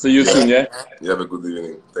 See you soon, yeah? You have a good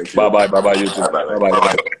evening. Thank you. Bye-bye, bye-bye, you too. Bye-bye. Bye-bye,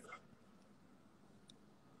 bye-bye.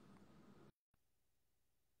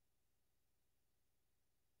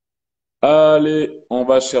 Allez, on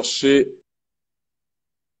va chercher.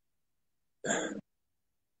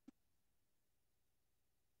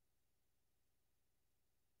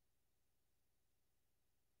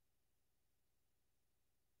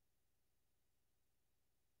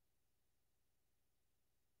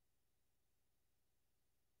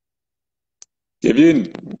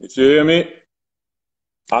 Kevin, if you hear me,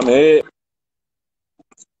 I'm here.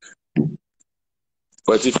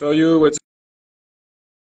 Waiting for you, waiting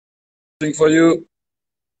for you.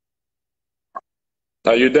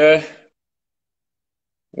 Are you there?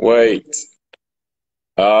 Wait.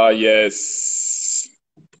 Ah, yes.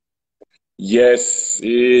 Yes,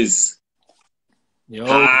 is. Yo,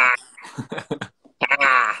 Ah,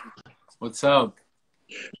 ah. what's up?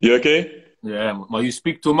 You okay? Yeah, you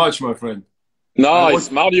speak too much, my friend. I No, it's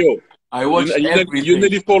watched, Mario. I You, watched you everything.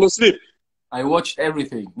 nearly fall asleep. I watched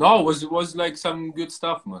everything. No, it was like some good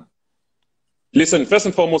stuff, man. Listen, first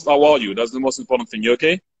and foremost, how are you? That's the most important thing. You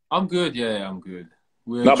okay? I'm good. Yeah, I'm good.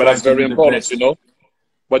 We're No, but trying that's to very do the important, best.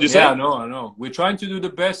 What you Yeah, say? I know. We're trying to do the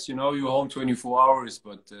best. You're home 24 hours,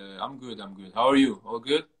 but I'm good. I'm good. How are you? All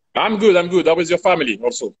good? I'm good, I'm good. How is your family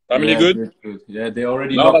also? Family Yeah, good? good, good. Yeah, they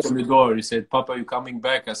already No, knocked that's on the door. He said, "Papa, you coming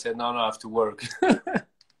back?" I said, "No, no, I have to work."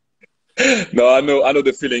 no, I know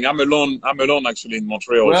the feeling. I'm alone actually in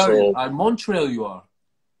Montreal. Well, So at Montreal, you are.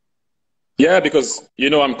 yeah, because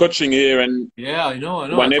I'm coaching here and Yeah, I know, I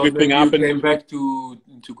know. I when thought everything maybe you happened. came back to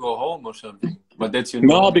go home or something. But that's your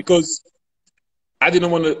No, normal. because I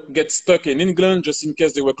didn't want to get stuck in England just in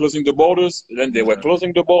case they were closing the borders. Then they were Yeah,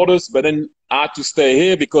 closing the borders, but then I had to stay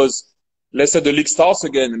here because let's say the league starts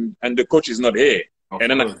again and the coach is not here. of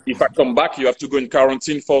And then course, if I come back, you have to go in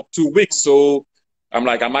quarantine for 2 weeks. So I'm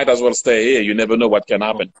like, I might as well stay here. You never know what can of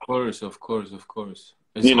happen. course, of course, of course.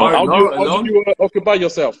 It's hard, How do no, alone. you occupy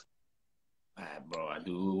yourself? Ah, bro, I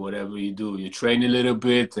do whatever you do. You train a little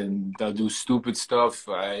bit, and I do stupid stuff.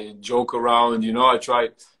 I joke around. I try.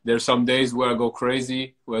 There's some days where I go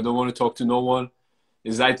crazy, where I don't want to talk to no one.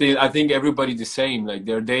 I think everybody the same. Like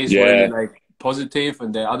there are days where Yeah. you're like positive,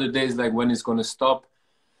 and there are other days like when it's gonna stop.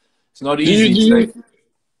 It's not Do you easy. do It's you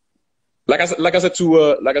like like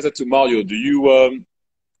I said to Mario? Do you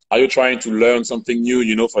are you trying to learn something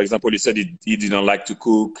new? For example, he said he didn't like to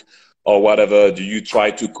cook or whatever. Do you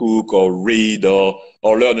try to cook or read or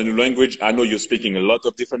learn a new language? I know you're speaking a lot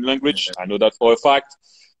of different language. I know that for a fact.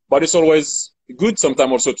 But it's always good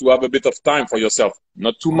sometimes also to have a bit of time for yourself.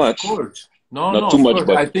 Not too of much. course. No, Not no, too of much, course.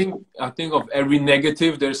 but I think of every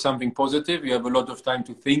negative, there's something positive. You have a lot of time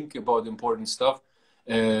to think about important stuff.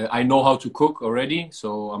 I know how to cook already,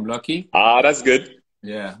 so I'm lucky. that's good.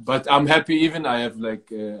 Yeah, but I'm happy. Even I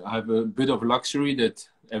have a bit of luxury that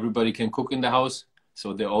everybody can cook in the house,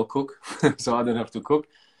 so they all cook, so I don't have to cook.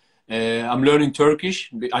 I'm learning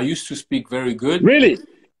Turkish. I used to speak very good. Really?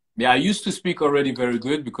 Yeah, I used to speak already very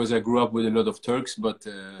good because I grew up with a lot of Turks, but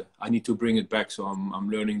I need to bring it back. So I'm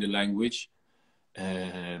learning the language.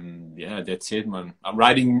 Yeah, that's it, man. I'm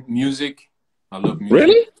writing music. I love music.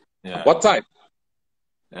 Really? Yeah, What type?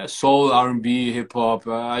 soul, R&B, hip hop.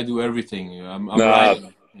 I do everything. I'm Nah,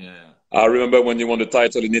 writing. Yeah. I remember when you won the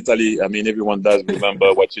title in Italy. I mean, everyone does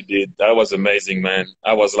remember what you did. That was amazing, man.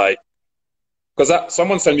 I was like, because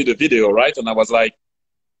someone sent me the video, right? And I was like,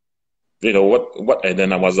 what? And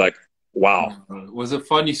then I was like, wow. It was a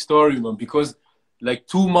funny story, man, because like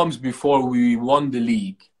 2 months before we won the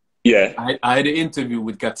league, Yeah. I had an interview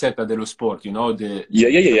with Gazzetta dello Sport, the Yeah,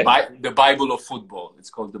 yeah, yeah, the, yeah. the Bible of football. It's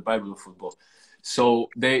called the Bible of football. So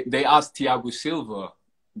they asked Thiago Silva,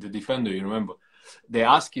 the defender, you remember? They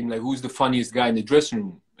asked him like, who's the funniest guy in the dressing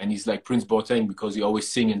room? And he's like Prince Boateng because he always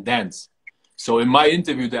sing and dance. So in my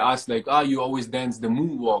interview, they asked like, you always dance the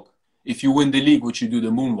moonwalk. If you win the league, would you do the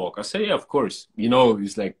moonwalk? I say, yeah, of course.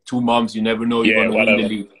 It's like 2 months. You never know you're Yeah, going to win the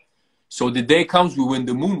whatever. league. So the day comes, we win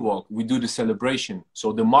the moonwalk. We do the celebration.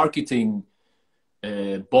 So the marketing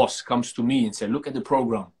boss comes to me and say, look at the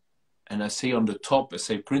program. And I say on the top, I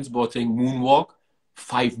say, Prince Boateng moonwalk,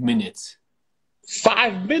 5 minutes.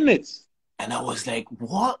 5 minutes. And I was like,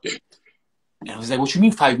 what? And I was like, what you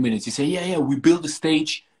mean 5 minutes? He said, yeah, we build the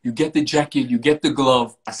stage. You get the jacket, you get the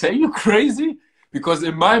glove. I say, you crazy? Because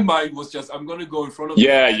in my mind was just, I'm going to go in front of the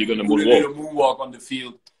Yeah, fans you're gonna and do the moonwalk. little moonwalk on the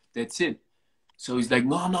field. That's it. So he's like,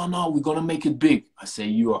 no, no, no, we're going to make it big. I say,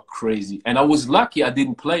 you are crazy. And I was lucky I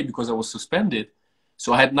didn't play because I was suspended.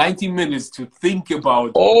 So I had 90 minutes to think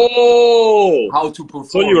about how to perform.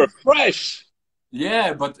 So you were fresh.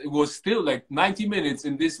 Yeah, but it was still like 90 minutes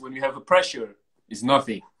in this when you have a pressure is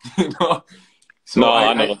nothing. You know? So No,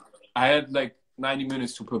 I know. I had like 90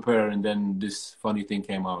 minutes to prepare, and then this funny thing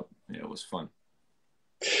came out. Yeah, it was fun.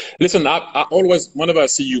 Listen, I always, whenever I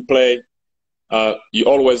see you play, you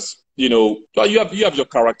always, you know, you have your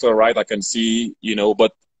character, right? I can see, you know,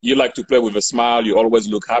 but you like to play with a smile. You always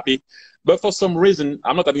look happy. But for some reason,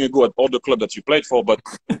 I'm not having a go at all the club that you played for, but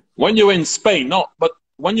when you were in Spain,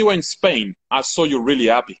 when you were in Spain, I saw you really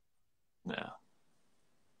happy. Yeah.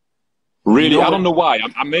 Really, You know, I don't know why.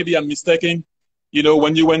 Maybe I'm mistaken. You know,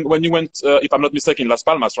 when you went, if I'm not mistaken, Las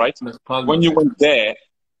Palmas, right? Las Palmas, when you went there,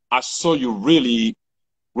 I saw you really,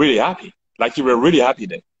 really happy. Like you were really happy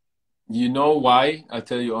there. You know why? I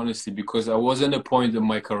tell you honestly, because I was in a point in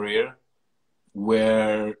my career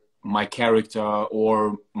where my character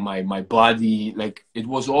or my body, like it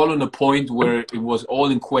was all on a point where it was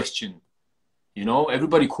all in question. You know,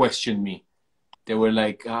 everybody questioned me. They were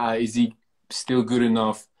like, is he still good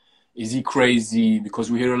enough? Is he crazy?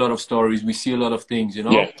 Because we hear a lot of stories, we see a lot of things, you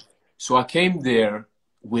know? Yeah. So I came there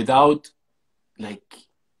without, like,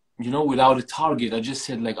 you know, without a target. I just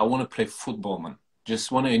said, like, I want to play football, man.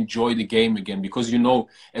 Just want to enjoy the game again. Because, you know,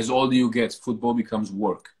 as older you get, football becomes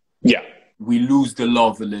work. Yeah. We lose the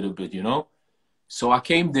love a little bit, you know? So I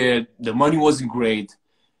came there. The money wasn't great.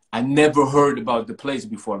 I never heard about the place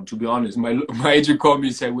before, to be honest. My agent called me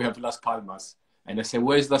and said, we have Las Palmas. And I said,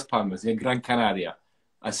 where's Las Palmas? In Gran Canaria.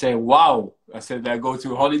 I said, wow. I said, I go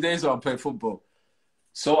to holidays or I play football.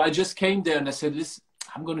 So I just came there and I said, listen,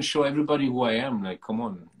 I'm going to show everybody who I am. Like, come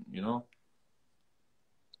on, you know?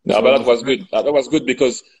 No, So but that was good. That was good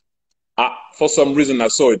because for some reason I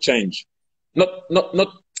saw a change.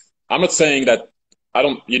 I'm not saying that I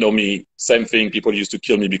don't, you know me, same thing. People used to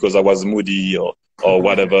kill me because I was moody or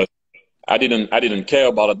whatever. I didn't care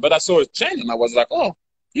about it, but I saw a change and I was like, oh,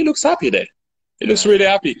 he looks happy there. He looks really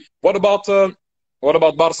happy. What about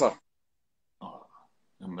Barca? Oh,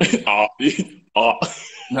 amazing.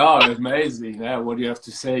 No, amazing. Yeah, what do you have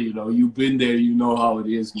to say? You know, you've been there, you know how it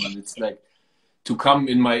is, man. It's like to come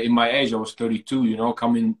in my age, I was 32, you know,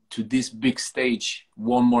 coming to this big stage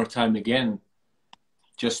one more time again,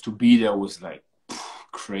 just to be there was like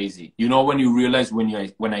crazy. You know, when you realize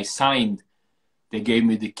when I signed, they gave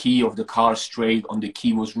me the key of the car straight. On the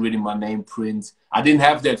key was written my name print. I didn't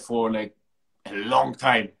have that for like a long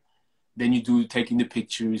time. Then you do taking the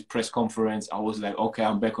pictures, press conference. I was like, okay,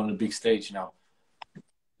 I'm back on the big stage now.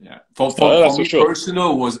 Yeah, for me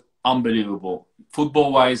personal, it was unbelievable.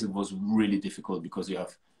 Football wise, it was really difficult because you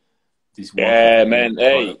have this. Yeah, man.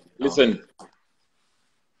 Hey, listen.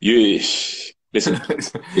 Listen.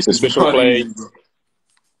 It's a special place. Easy,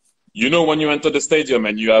 you know, when you enter the stadium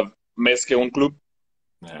and you have Mesque on Club.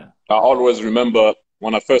 Yeah. I always remember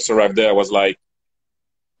when I first arrived there, I was like,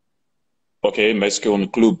 okay, Mesque on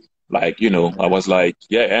Club. Like, you know, I was like,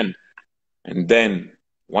 yeah, and then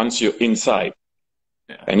once you're inside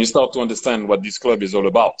and you start to understand what this club is all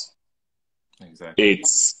about, exactly,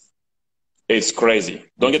 it's crazy.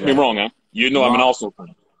 Don't get me wrong, huh? You know, I'm an Arsenal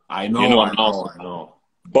fan. I know, you know, I'm an Arsenal fan. know.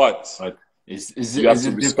 But you have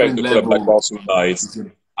to respect the club like Barcelona. It's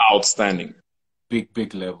outstanding.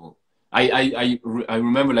 Big level. I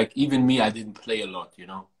remember, like, even me, I didn't play a lot, you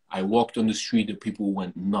know. I walked on the street and people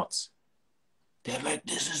went nuts. They're like,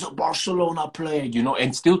 this is a Barcelona player, you know.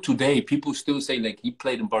 And still today, people still say, like, he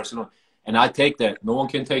played in Barcelona. And I take that. No one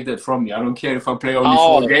can take that from me. I don't care if I play only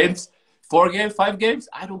 4 games. 4 games, 5 games.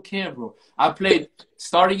 I don't care, bro. I played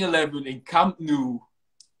starting 11 in Camp Nou.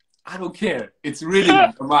 I don't care. It's really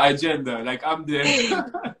on my agenda. Like, I'm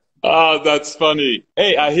there. That's funny.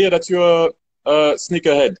 Hey, I hear that you're a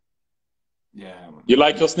sneakerhead. Yeah, man. You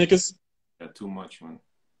like your sneakers? Yeah, too much, man.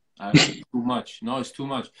 Too much. No, it's too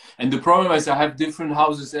much. And the problem is I have different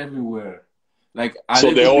houses everywhere. Like, I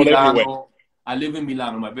live in Milano. Everywhere. I live in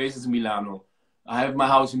Milano. My base is Milano. I have my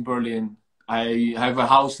house in Berlin. I have a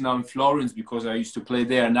house now in Florence because I used to play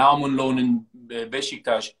there. Now I'm on loan in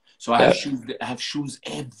Besiktas. So I have shoes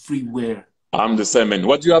everywhere. I'm the same, man.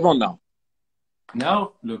 What do you have on now?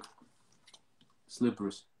 Now, look.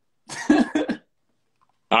 Slippers.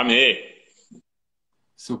 I'm here.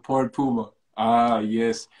 Support Puma. Ah,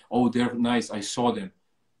 yes. Oh, they're nice. I saw them.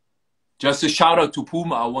 Just a shout out to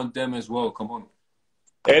Puma. I want them as well. Come on.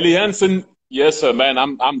 Ellie Hansen. Yes, sir, man.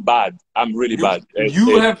 I'm bad. I'm really bad.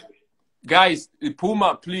 You have... Guys,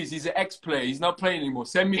 Puma, please. He's an ex-player. He's not playing anymore.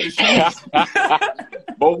 Send me the shoes.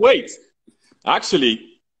 But wait.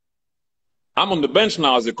 Actually, I'm on the bench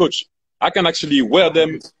now as a coach. I can actually wear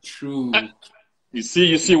them. It's true. You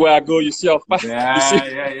see where I go. You see how fast.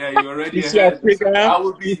 Yeah. You're already You see how ahead. quick I am. I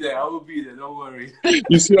will be there. Don't worry.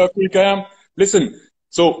 You see how quick I am. Listen.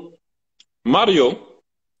 So Mario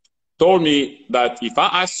told me that if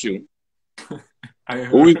I ask you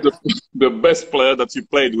who is the best player that you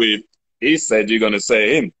played with, he said you're gonna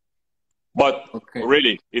say him. But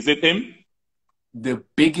really, is it him? The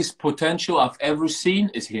biggest potential I've ever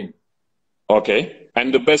seen is him. Okay.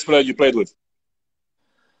 And the best player you played with?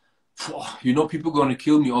 You know, people are going to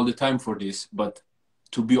kill me all the time for this, but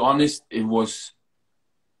to be honest, there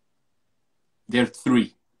are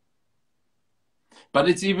three. But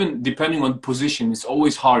it's even depending on the position. It's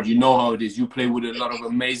always hard. You know how it is. You play with a lot of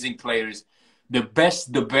amazing players. The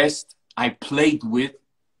best I played with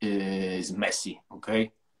is Messi,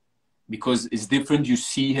 okay? Because it's different. You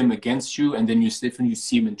see him against you, and then it's different. You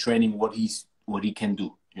see him in training, what he can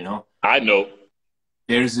do, you know? I know.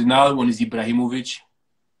 There's another one, is Ibrahimovic.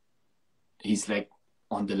 He's like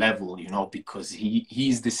on the level, you know, because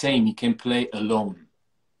he's the same. He can play alone.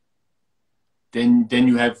 Then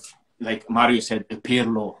you have, like Mario said, a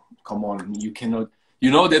Pirlo. Come on, you cannot. You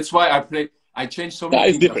know, that's why I changed so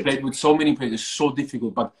many things. I played with so many players. It's so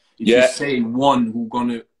difficult. But if you say one who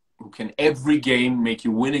can every game make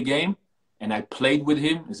you win a game, and I played with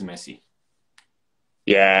him, is Messi.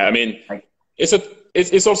 Yeah, I mean,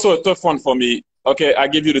 it's also a tough one for me. Okay, I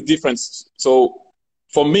give you the difference. So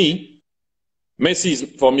for me, Messi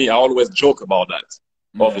is, for me, I always joke about that,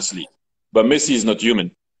 obviously. But Messi is not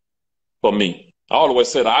human for me. I always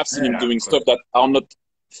said I've seen him doing stuff that are not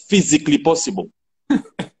physically possible.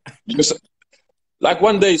 Because, like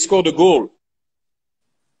one day he scored a goal,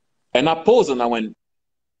 and I paused and I went,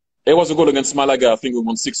 it was a goal against Malaga. I think we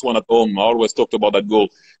won 6-1 at home. I always talked about that goal.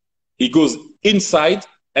 He goes inside,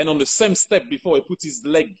 and on the same step before he puts his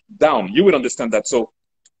leg down. You will understand that. So,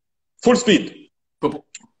 full speed.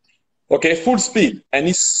 Okay, full speed. And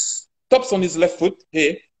he stops on his left foot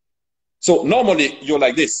here. So, normally, you're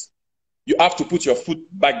like this. You have to put your foot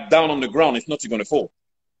back down on the ground. If not, you're going to fall.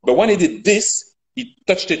 But when he did this, he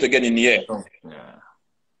touched it again in the air.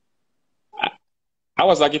 I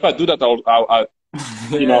was like, if I do that, I'll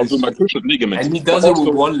do my cruciate ligament. And he does it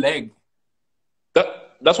with one leg.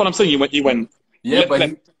 That's what I'm saying. He went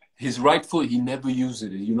but his right foot, he never used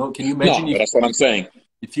it. You know, can you imagine? No, that's what I'm saying.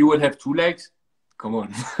 If he would have two legs, come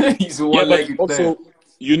on, he's a one-legged player. Also,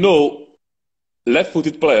 you know,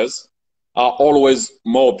 left-footed players are always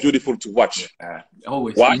more beautiful to watch.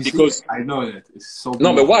 Always. Why? Because I know that it's so.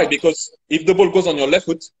 No, but why? Because if the ball goes on your left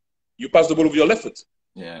foot, you pass the ball with your left foot.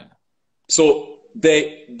 Yeah. So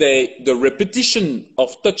the repetition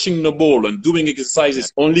of touching the ball and doing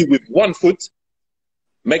exercises only with one foot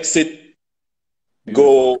makes it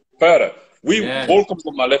go further. Ball comes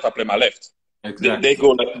on my left, I play my left. Exactly. They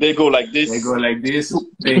go like this. They go like this.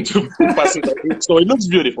 To pass it like this. So it looks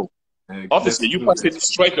beautiful. Obviously, you pass it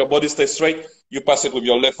straight, your body stays straight. You pass it with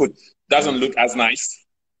your left foot. Doesn't look as nice.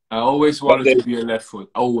 I always wanted to be a left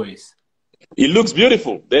foot. Always. It looks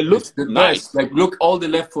beautiful. They look nice. Best. Like, look, all the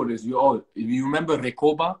left footers. If you remember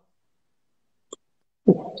Recoba,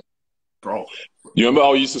 bro. You remember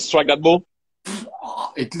how you used to strike that ball?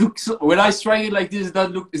 It looks, when I strike it like this,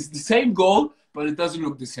 it's the same goal, but it doesn't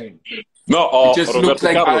look the same. No, it just looks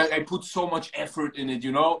like I put so much effort in it,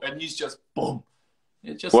 you know, and he's just boom.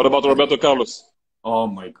 What about Roberto Carlos? Oh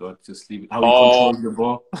my God, just leave it. How he controls the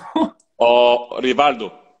ball.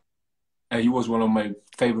 Rivaldo. He was one of my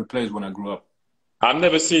favorite players when I grew up. I've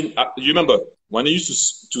never seen. You remember when he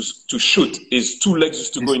used to shoot? His two legs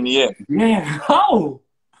used to go in the air. Yeah, how?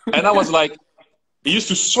 And I was like, he used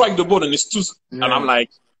to strike the ball and his two. Yeah. And I'm like,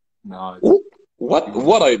 no. What?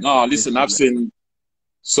 No, listen, I've seen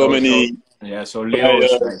so many. So Leo,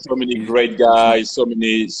 so many great guys, so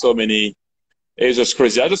many. It's just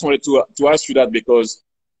crazy. I just wanted to ask you that because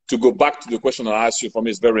to go back to the question I asked you, for me,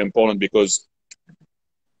 is very important because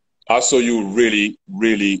I saw you really,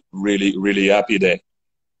 really, really, really happy there.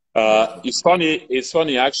 It's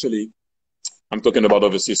funny actually. I'm talking about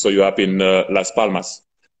obviously, so you're happy in Las Palmas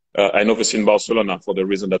and obviously in Barcelona for the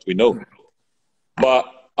reason that we know. But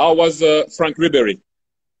how was Frank Ribery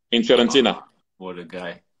in Fiorentina? Oh, what a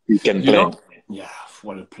guy! He can play. Yeah,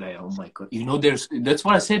 what a player! Oh my God! You know, that's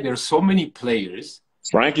what I said. There's so many players.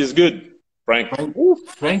 Frank is good.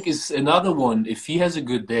 Frank is another one. If he has a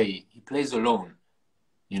good day, he plays alone.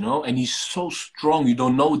 You know, and he's so strong. You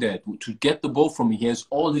don't know that. To get the ball from him, he has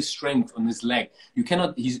all his strength on his leg. You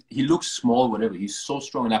cannot. He looks small, whatever. He's so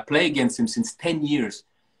strong, and I play against him since 10 years.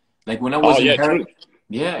 Like when I was in Hertha,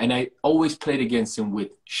 and I always played against him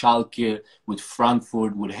with Schalke, with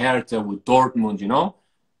Frankfurt, with Hertha, with Dortmund. You know,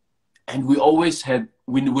 and we always had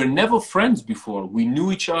we were never friends before. We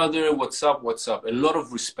knew each other. What's up? What's up? A lot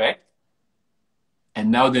of respect.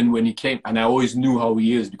 And now then when he came, and I always knew how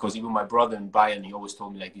he is, because even my brother in Bayern, he always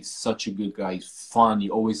told me, like, he's such a good guy. He's fun. He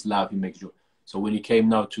always laughs. He makes jokes. So when he came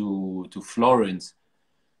now to Florence,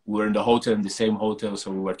 we were in the hotel, in the same hotel.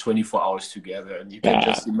 So we were 24 hours together. And you can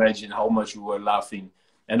just imagine how much we were laughing.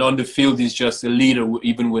 And on the field, he's just a leader,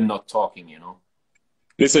 even when not talking, you know.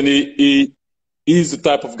 Listen, he's the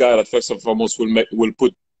type of guy that first and foremost will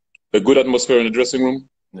put a good atmosphere in the dressing room.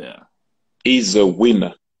 Yeah. He's a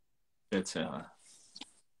winner. That's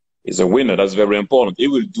He's a winner. That's very important. He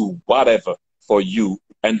will do whatever for you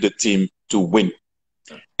and the team to win.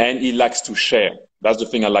 And he likes to share. That's the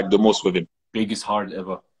thing I like the most with him. Biggest heart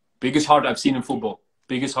ever. Biggest heart I've seen in football.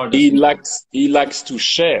 Biggest heart. He likes to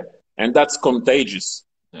share, and that's contagious.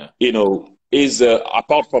 Yeah. You know,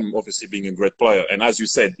 apart from obviously being a great player, and as you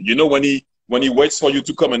said, you know, when he waits for you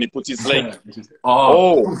to come and he puts his leg,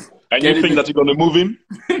 and you think that you're gonna move him.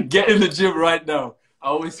 Get in the gym right now. I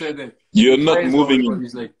always say that. You're not moving him.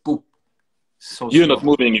 He's like, boop. So you're not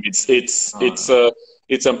moving him.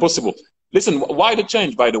 It's impossible. Listen, why the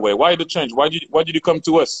change? By the way, why the change? Why did you come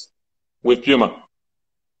to us with Puma?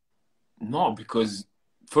 No, because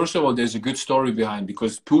first of all, there's a good story behind.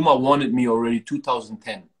 Because Puma wanted me already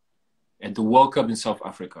 2010 at the World Cup in South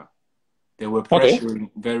Africa. They were pressuring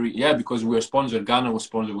because we were sponsored. Ghana was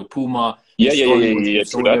sponsored with Puma. Yeah.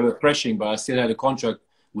 So they were pressuring, but I still had a contract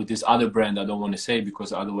with this other brand I don't want to say,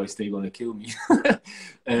 because otherwise they're going to kill me.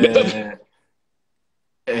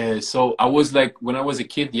 So I was like, when I was a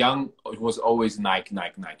kid, young, it was always Nike,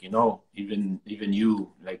 you know, even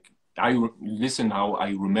you, like, listen how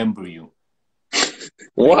I remember you.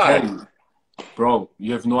 Why? Bro,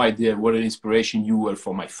 you have no idea what an inspiration you were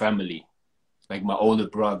for my family. Like my older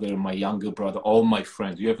brother, my younger brother, all my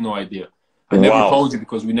friends. You have no idea. I never told you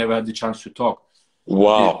because we never had the chance to talk.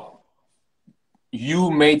 Wow.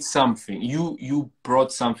 You made something. You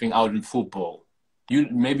brought something out in football.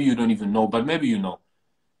 Maybe you don't even know, but maybe you know.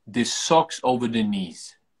 The socks over the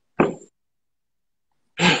knees.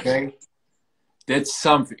 Okay? That's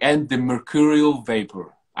something. And the mercurial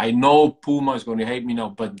vapor. I know Puma is going to hate me now,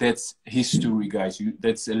 but that's history, guys.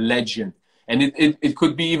 That's a legend. And it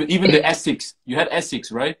could be even the Essex. You had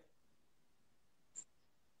Essex, right?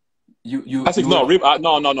 Essex, no. Reebok, I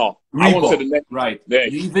won't say the name. right. Yeah.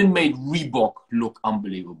 You even made Reebok look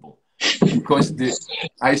unbelievable. Because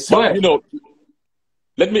I swear. But, you know,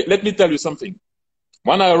 let me tell you something.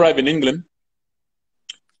 When I arrived in England,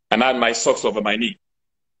 and I had my socks over my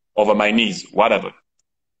knees, whatever,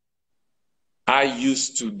 I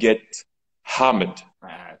used to get hammered.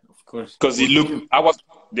 Of course. Because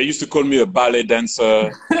they used to call me a ballet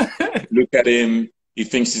dancer. Look at him. He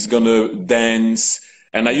thinks he's going to dance.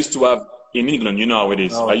 And I used to have, in England, you know how it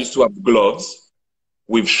is. I used to have gloves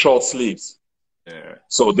with short sleeves. Yeah.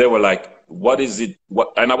 So they were like, what is it?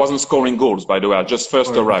 And I wasn't scoring goals, by the way. I just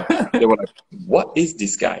first arrived. They were like, what is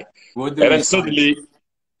this guy? And then suddenly,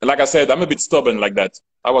 like I said, I'm a bit stubborn like that.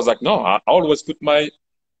 I was like, no, I always put my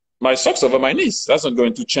socks over my knees. That's not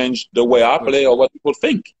going to change the way I play or what people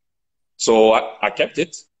think. So I kept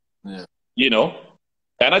it, you know,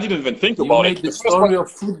 and I didn't even think about it. You made the story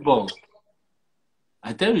of football.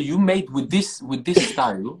 I tell you, you made with this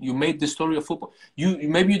style, you made the story of football.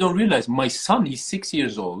 Maybe you don't realize, my son, he's 6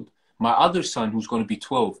 years old. My other son, who's going to be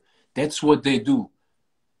 12, that's what they do.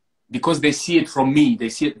 Because they see it from me. They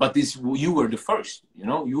see it, but you were the first, you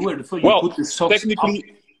know? You were the first. Well, you put the socks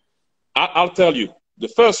technically, I'll tell you. The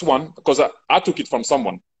first one, because I took it from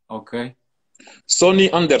someone. Okay.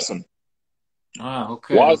 Sonny Anderson.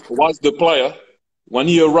 Okay. Was the player when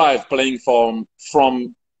he arrived playing from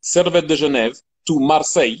Servette de Genève to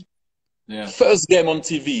Marseille. Yeah. First game on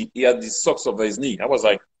TV, he had these socks over his knee. I was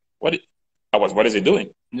like, what is he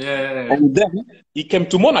doing? Yeah. And then he came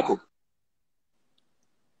to Monaco.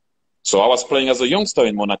 So I was playing as a youngster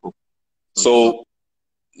in Monaco. So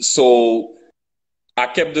I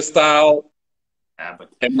kept the style.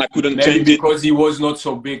 And I couldn't change it because he was not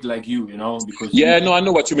so big like you know. Because I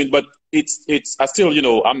know what you mean, but it's I still, you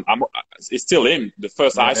know, it's still him, the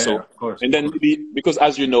first I saw, of course, and then maybe because,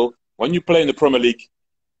 as you know, when you play in the Premier League,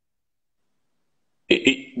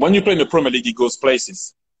 it goes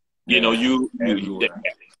places. You know,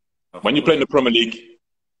 when you play in the Premier League,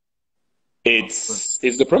 it's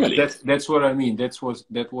the Premier League. That's what I mean. That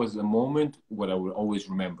was a moment what I will always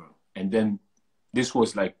remember. And then this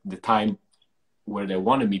was like the time where they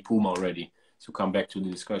wanted me, Puma, already, to come back to the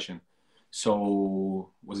discussion. So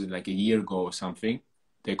was it like a year ago or something?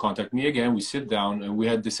 They contact me again. We sit down and we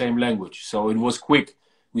had the same language. So it was quick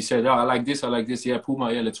We said, oh, I like this, I like this. Yeah,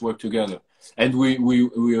 Puma, yeah, let's work together. And we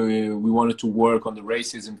wanted to work on the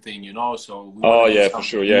racism thing, you know. So we Oh want to do yeah, for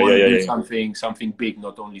sure. we Yeah, want yeah, to do yeah, something big,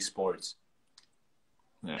 not only sports.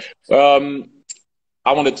 Yeah. yeah.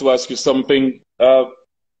 I wanted to ask you something.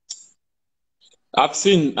 I've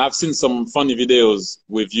seen some funny videos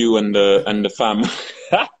with you and the fam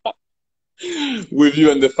with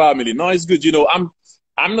you and the family. No, it's good. You know,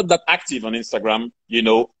 I'm not that active on Instagram, you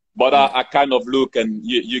know, but I kind of look, and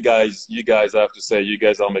you guys, I have to say, you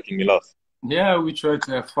guys are making me laugh. Yeah, we try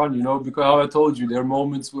to have fun, you know, because how I told you, there are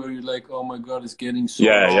moments where you're like, oh my God, it's getting so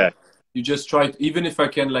Yeah, long. yeah, You just try, even if I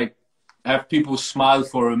can like have people smile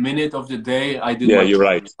for a minute of the day, I did yeah. my You're job,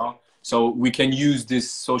 right. you know? So we can use this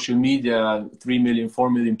social media, 3 million, 4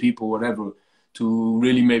 million people, whatever, to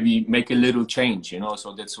really maybe make a little change, you know?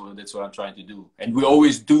 So that's what I'm trying to do. And we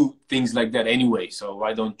always do things like that anyway, so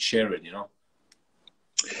I don't share it, you know?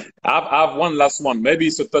 I've one last one. Maybe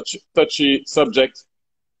it's a touchy subject,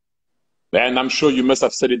 and I'm sure you must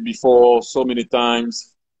have said it before so many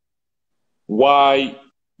times. Why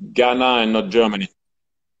Ghana and not Germany?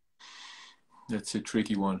 That's a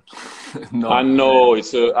tricky one. I No. know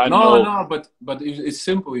it's a. I No, know. no, but it's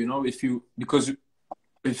simple, you know. Because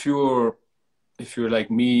if you're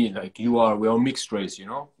like me, like you are, we're all mixed race, you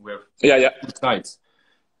know. We're Yeah, yeah. two sides,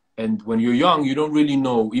 and when you're young, you don't really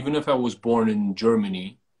know. Even if I was born in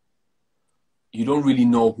Germany, you don't really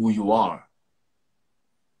know who you are.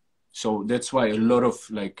 So that's why a lot of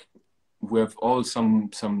like we have all some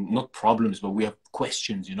not problems, but we have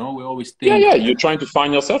questions, you know. We always Yeah, think yeah. You're trying to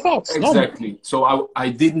find yourself out. It's normal. exactly. So I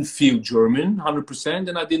didn't feel German 100%,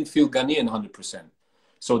 and I didn't feel Ghanaian 100%.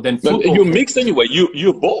 So then But football you're came. mixed anyway.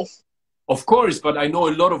 You're both. Of course, but I know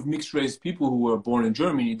a lot of mixed race people who were born in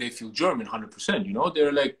Germany, they feel German 100%, you know,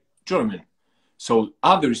 they're like German. So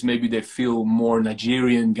others, maybe they feel more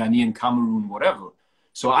Nigerian, Ghanaian, Cameroon, whatever.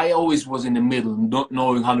 So I always was in the middle, not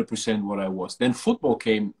knowing 100% what I was. Then football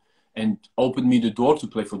came and opened me the door to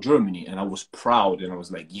play for Germany. And I was proud. And I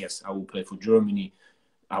was like, yes, I will play for Germany.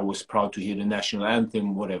 I was proud to hear the national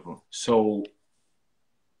anthem, whatever. So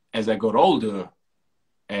as I got older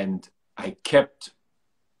and I kept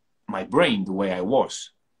my brain the way I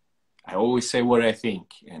was, I always say what I think,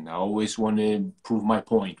 and I always want to prove my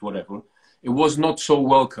point, whatever. It was not so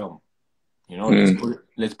welcome, you know.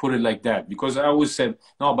 Let's put it like that, because I always said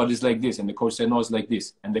no, but it's like this, and the coach said no, it's like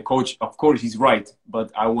this, and the coach, of course, he's right,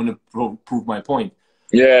 but I want to prove my point.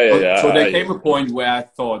 Yeah, yeah, So there yeah. came a point where I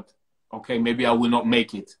thought, okay, maybe I will not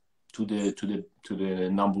make it to the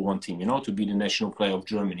number one team, you know, to be the national player of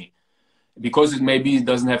Germany, because it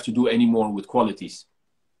doesn't have to do any more with qualities.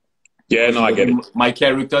 Yeah, no, I get it. My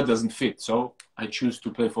character doesn't fit, so I choose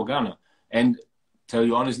to play for Ghana. And tell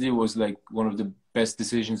you honestly, it was like one of the best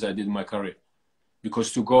decisions I did in my career,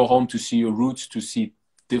 because to go home, to see your roots, to see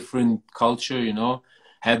different culture, you know,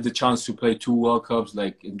 had the chance to play 2 World Cups,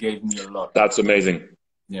 like it gave me a lot. That's amazing.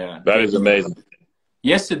 Yeah, That is amazing.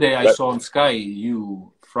 Yesterday I But saw on Sky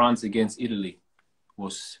France against Italy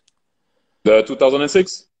was the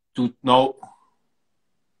 2006, no,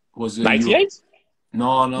 was a 98?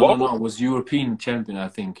 no, What? was European champion, I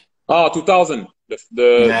think. Oh, 2000,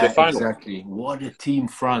 the Yeah, final. exactly. What a team,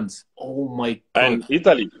 France. Oh my God. And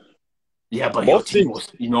Italy. Yeah, but Both teams.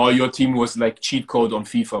 your team was like cheat code on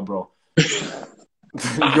FIFA, bro.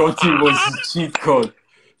 Your team was cheat code.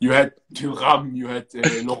 You had Thuram, you had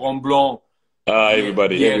Laurent Blanc,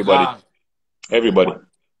 Everybody. Vieira.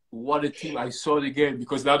 What a team. I saw the game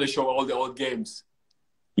because now they show all the old games.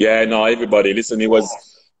 Yeah, no, everybody. Listen, it was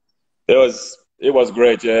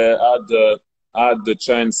great. Yeah, I had the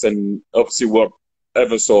chance and obviously worked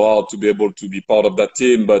ever so hard to be able to be part of that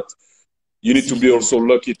team, but you need to be also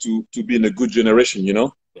lucky to be in a good generation, you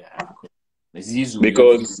know? Yeah. Zizou,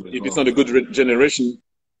 Because as if it's well. not a good generation,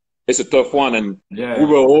 it's a tough one. And Yeah. we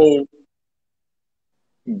were all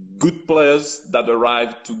good players that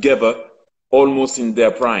arrived together almost in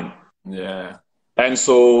their prime. Yeah. And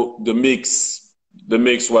so the mix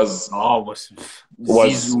was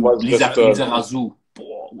Zizou, just Lizarazu.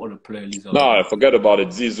 What a player, Lizarazu. no, forget about it.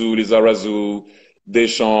 Zizou, Lizarazu,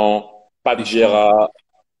 Deschamps, Pat Vieira,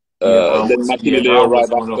 then Makelele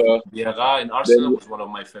arrived after. Vieira in Arsenal Then, was one of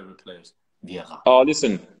my favorite players. Vieira. oh,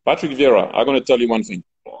 listen, Patrick Vieira, I'm going to tell you one thing.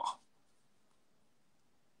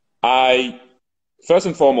 First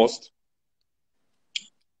and foremost,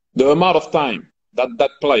 the amount of time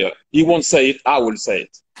that player, he won't say it, I will say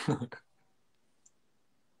it.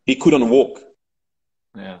 He couldn't walk.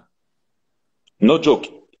 Yeah. No joke.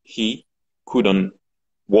 He couldn't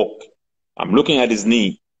walk. I'm looking at his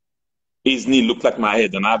knee. His knee looked like my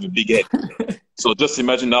head, and I have a big head. So just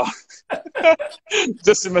imagine how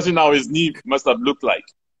his knee must have looked like.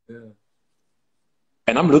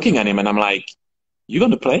 And I'm looking at him and I'm like, you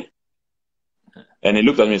going to play? And he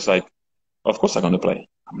looked at me, it's like, of course I'm going to play.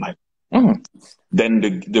 I'm like, Then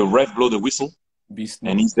the ref blow the whistle Beast and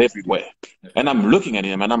mode. he's everywhere. And I'm looking at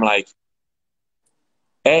him and I'm like,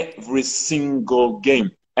 every single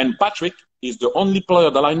game. And Patrick is the only player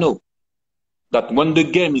that I know that when the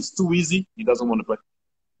game is too easy, he doesn't want to play.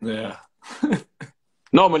 Yeah.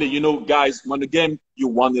 Normally, you know, guys, when the game you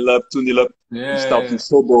 1-0 up, 2-0 up, Yeah. you start to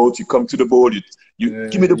showboat, you come to the ball, you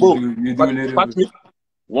give me the ball. You do But a little Patrick bit.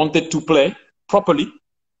 wanted to play properly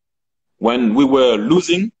when we were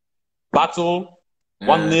losing, battle,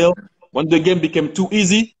 1-0. When the game became too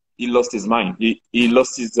easy, he lost his mind. He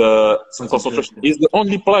lost his concentration. He's the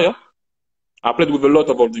only player. I played with a lot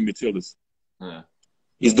of holding midfielders. Yeah.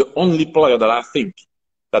 He's the only player that I think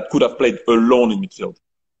that could have played alone in midfield.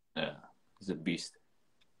 Yeah. He's a beast.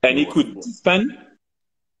 And he could defend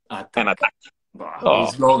and attack.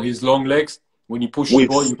 His long legs, when he pushed the With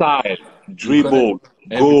ball, style, dribble,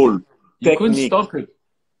 everything. goal, You couldn't technique. stop it.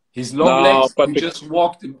 His long legs, he just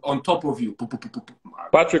walked on top of you.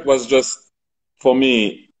 Patrick was just, for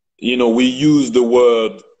me, you know, we use the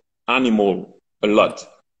word animal a lot.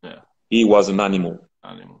 Yeah. He was an animal.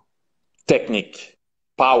 Technique,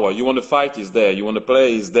 power. You want to fight, he's there. You want to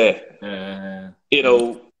play, he's there. You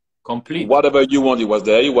know, complete. Whatever you want, he was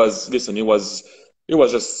there. He was just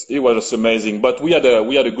amazing. But we had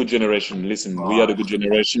a good generation. Listen, we had a good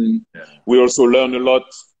generation. Yeah. We also learned a lot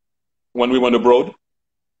when we went abroad.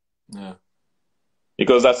 Yeah.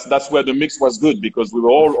 Because that's where the mix was good, because we were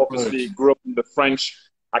all obviously grew up in the French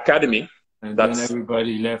academy. And then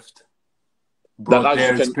everybody left. That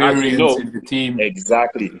their experience in the team.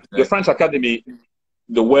 Exactly. The French academy,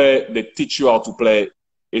 the way they teach you how to play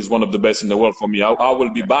is one of the best in the world for me. I will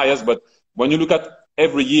be biased, but when you look at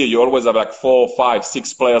every year, you always have like 4, 5,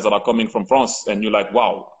 6 players that are coming from France, and you're like,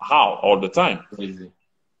 wow, how? All the time. Crazy.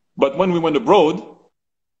 But when we went abroad,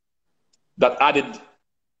 that added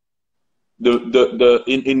in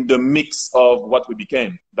the mix of what we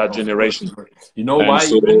became, that generation. You know why?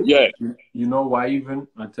 So, even? Yeah. You know why even?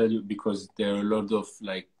 I tell you, because there are a lot of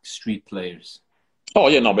like street players. Oh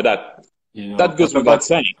yeah, no, but that goes without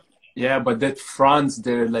saying. Yeah, but that France,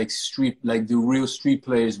 they're like the real street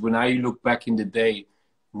players. When I look back in the day,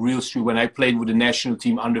 when I played with the national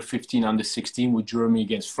team under 15, under 16 with Germany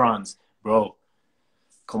against France, bro,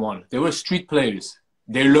 come on. They were street players.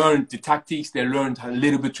 They learned the tactics. They learned a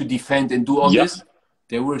little bit to defend and do all this.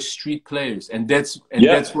 They were street players. And that's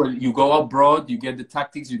where you go abroad, you get the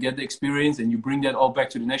tactics, you get the experience, and you bring that all back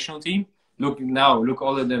to the national team. Look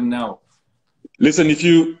all of them now. Listen,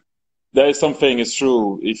 there is something, it's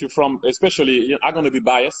true. If you're from, especially, I'm going to be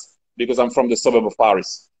biased because I'm from the suburb of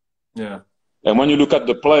Paris. Yeah. And when you look at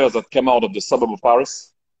the players that came out of the suburb of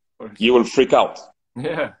Paris, you will freak out.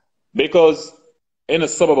 Yeah. Because in a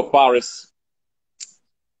suburb of Paris,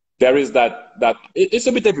 there is that it's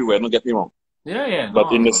a bit everywhere, don't get me wrong. Yeah.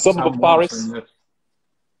 But in the suburb of Paris,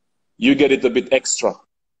 you get it a bit extra,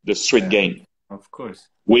 the street game. Of course.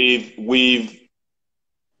 With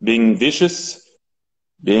being vicious,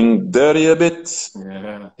 being dirty a bit,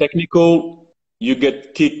 technical, you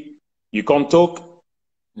get kicked, you can't talk.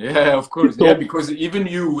 Yeah, of course. Yeah, because even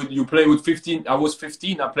you play with 15. I was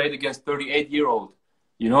 15. I played against 38-year-old.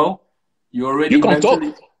 You know, you can't talk.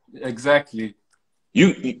 Exactly.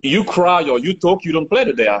 You cry or you talk, you don't play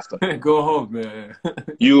the day after. Go home, man.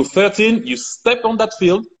 You're 13, you step on that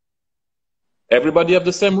field, everybody have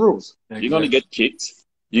the same rules. Exactly. You're going to get kicked,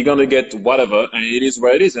 you're going to get whatever, and it is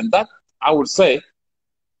where it is. And that, I would say,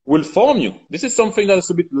 will form you. This is something that is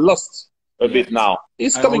a bit lost a bit now.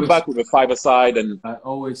 It's coming back with a five-a-side and I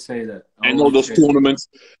always say that. And all those tournaments.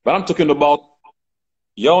 But I'm talking about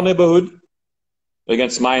your neighborhood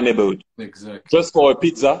against my neighborhood. Exactly. Just for a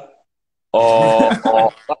pizza. Or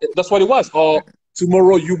that's what it was. Or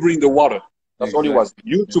tomorrow you bring the water. That's all it was.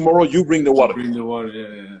 Tomorrow you bring the water. Bring the water,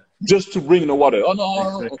 yeah. Just to bring the water. Oh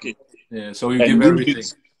no, okay. Yeah, so you give everything.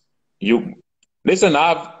 Listen,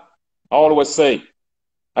 I always say,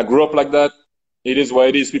 I grew up like that. It is what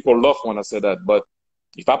it is. People laugh when I say that. But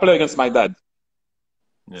if I play against my dad,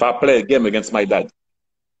 if I play a game against my dad,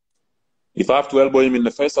 if I have to elbow him in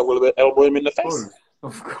the face, I will elbow him in the face.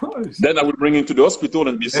 Of course. Then I will bring him to the hospital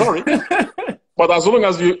and be sorry. But as long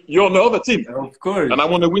as you're on the other team, of course, and I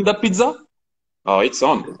want to win that pizza, it's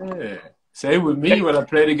on. Yeah. Same with me when I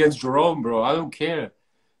played against Jerome, bro. I don't care.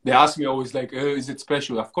 They ask me always like, is it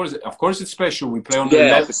special? Of course it's special. We play on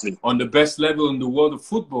on the best level in the world of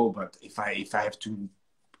football. But if I have to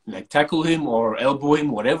like tackle him or elbow him,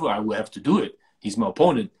 whatever, I will have to do it. He's my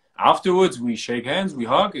opponent. Afterwards, we shake hands, we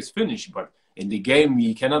hug, it's finished. But in the game,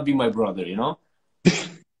 he cannot be my brother, you know?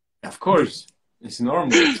 Of course, it's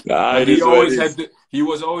normal. Nah, But it is what it is. he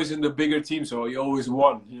was always in the bigger team, so he always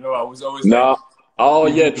won. You know, I was always No. like, Oh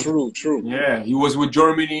yeah, true. yeah, he was with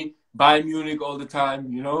Germany, Bayern Munich all the time.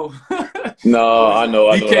 You know. No, I know.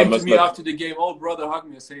 He That came to must me not. after the game, oh brother, hug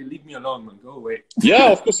me. I say, leave me alone, man. Go away.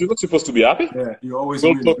 Yeah, of course, you're not supposed to be happy. Yeah, you always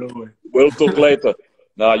We'll win. talk. Go away. We'll talk later.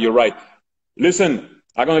 No, you're right. Listen,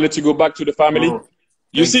 I'm gonna let you go back to the family. Oh,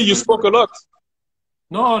 You thank see, you spoke a lot.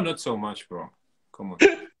 No, not so much, bro. Come on.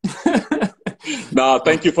 No,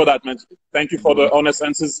 thank you for that, man. Thank you for the honest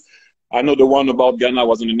answers. I know the one about Ghana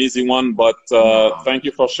wasn't an easy one, but thank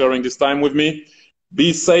you for sharing this time with me.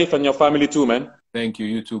 Be safe and your family too, man. Thank you.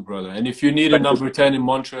 You too, brother. And if you need a number 10 in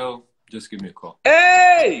Montreal, just give me a call.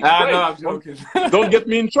 Hey! Ah, wait, no, I'm joking. Don't get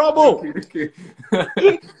me in trouble. Okay.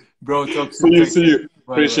 Bro, talk See you.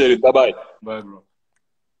 Bye, Appreciate it. Bye-bye. Bye, bro.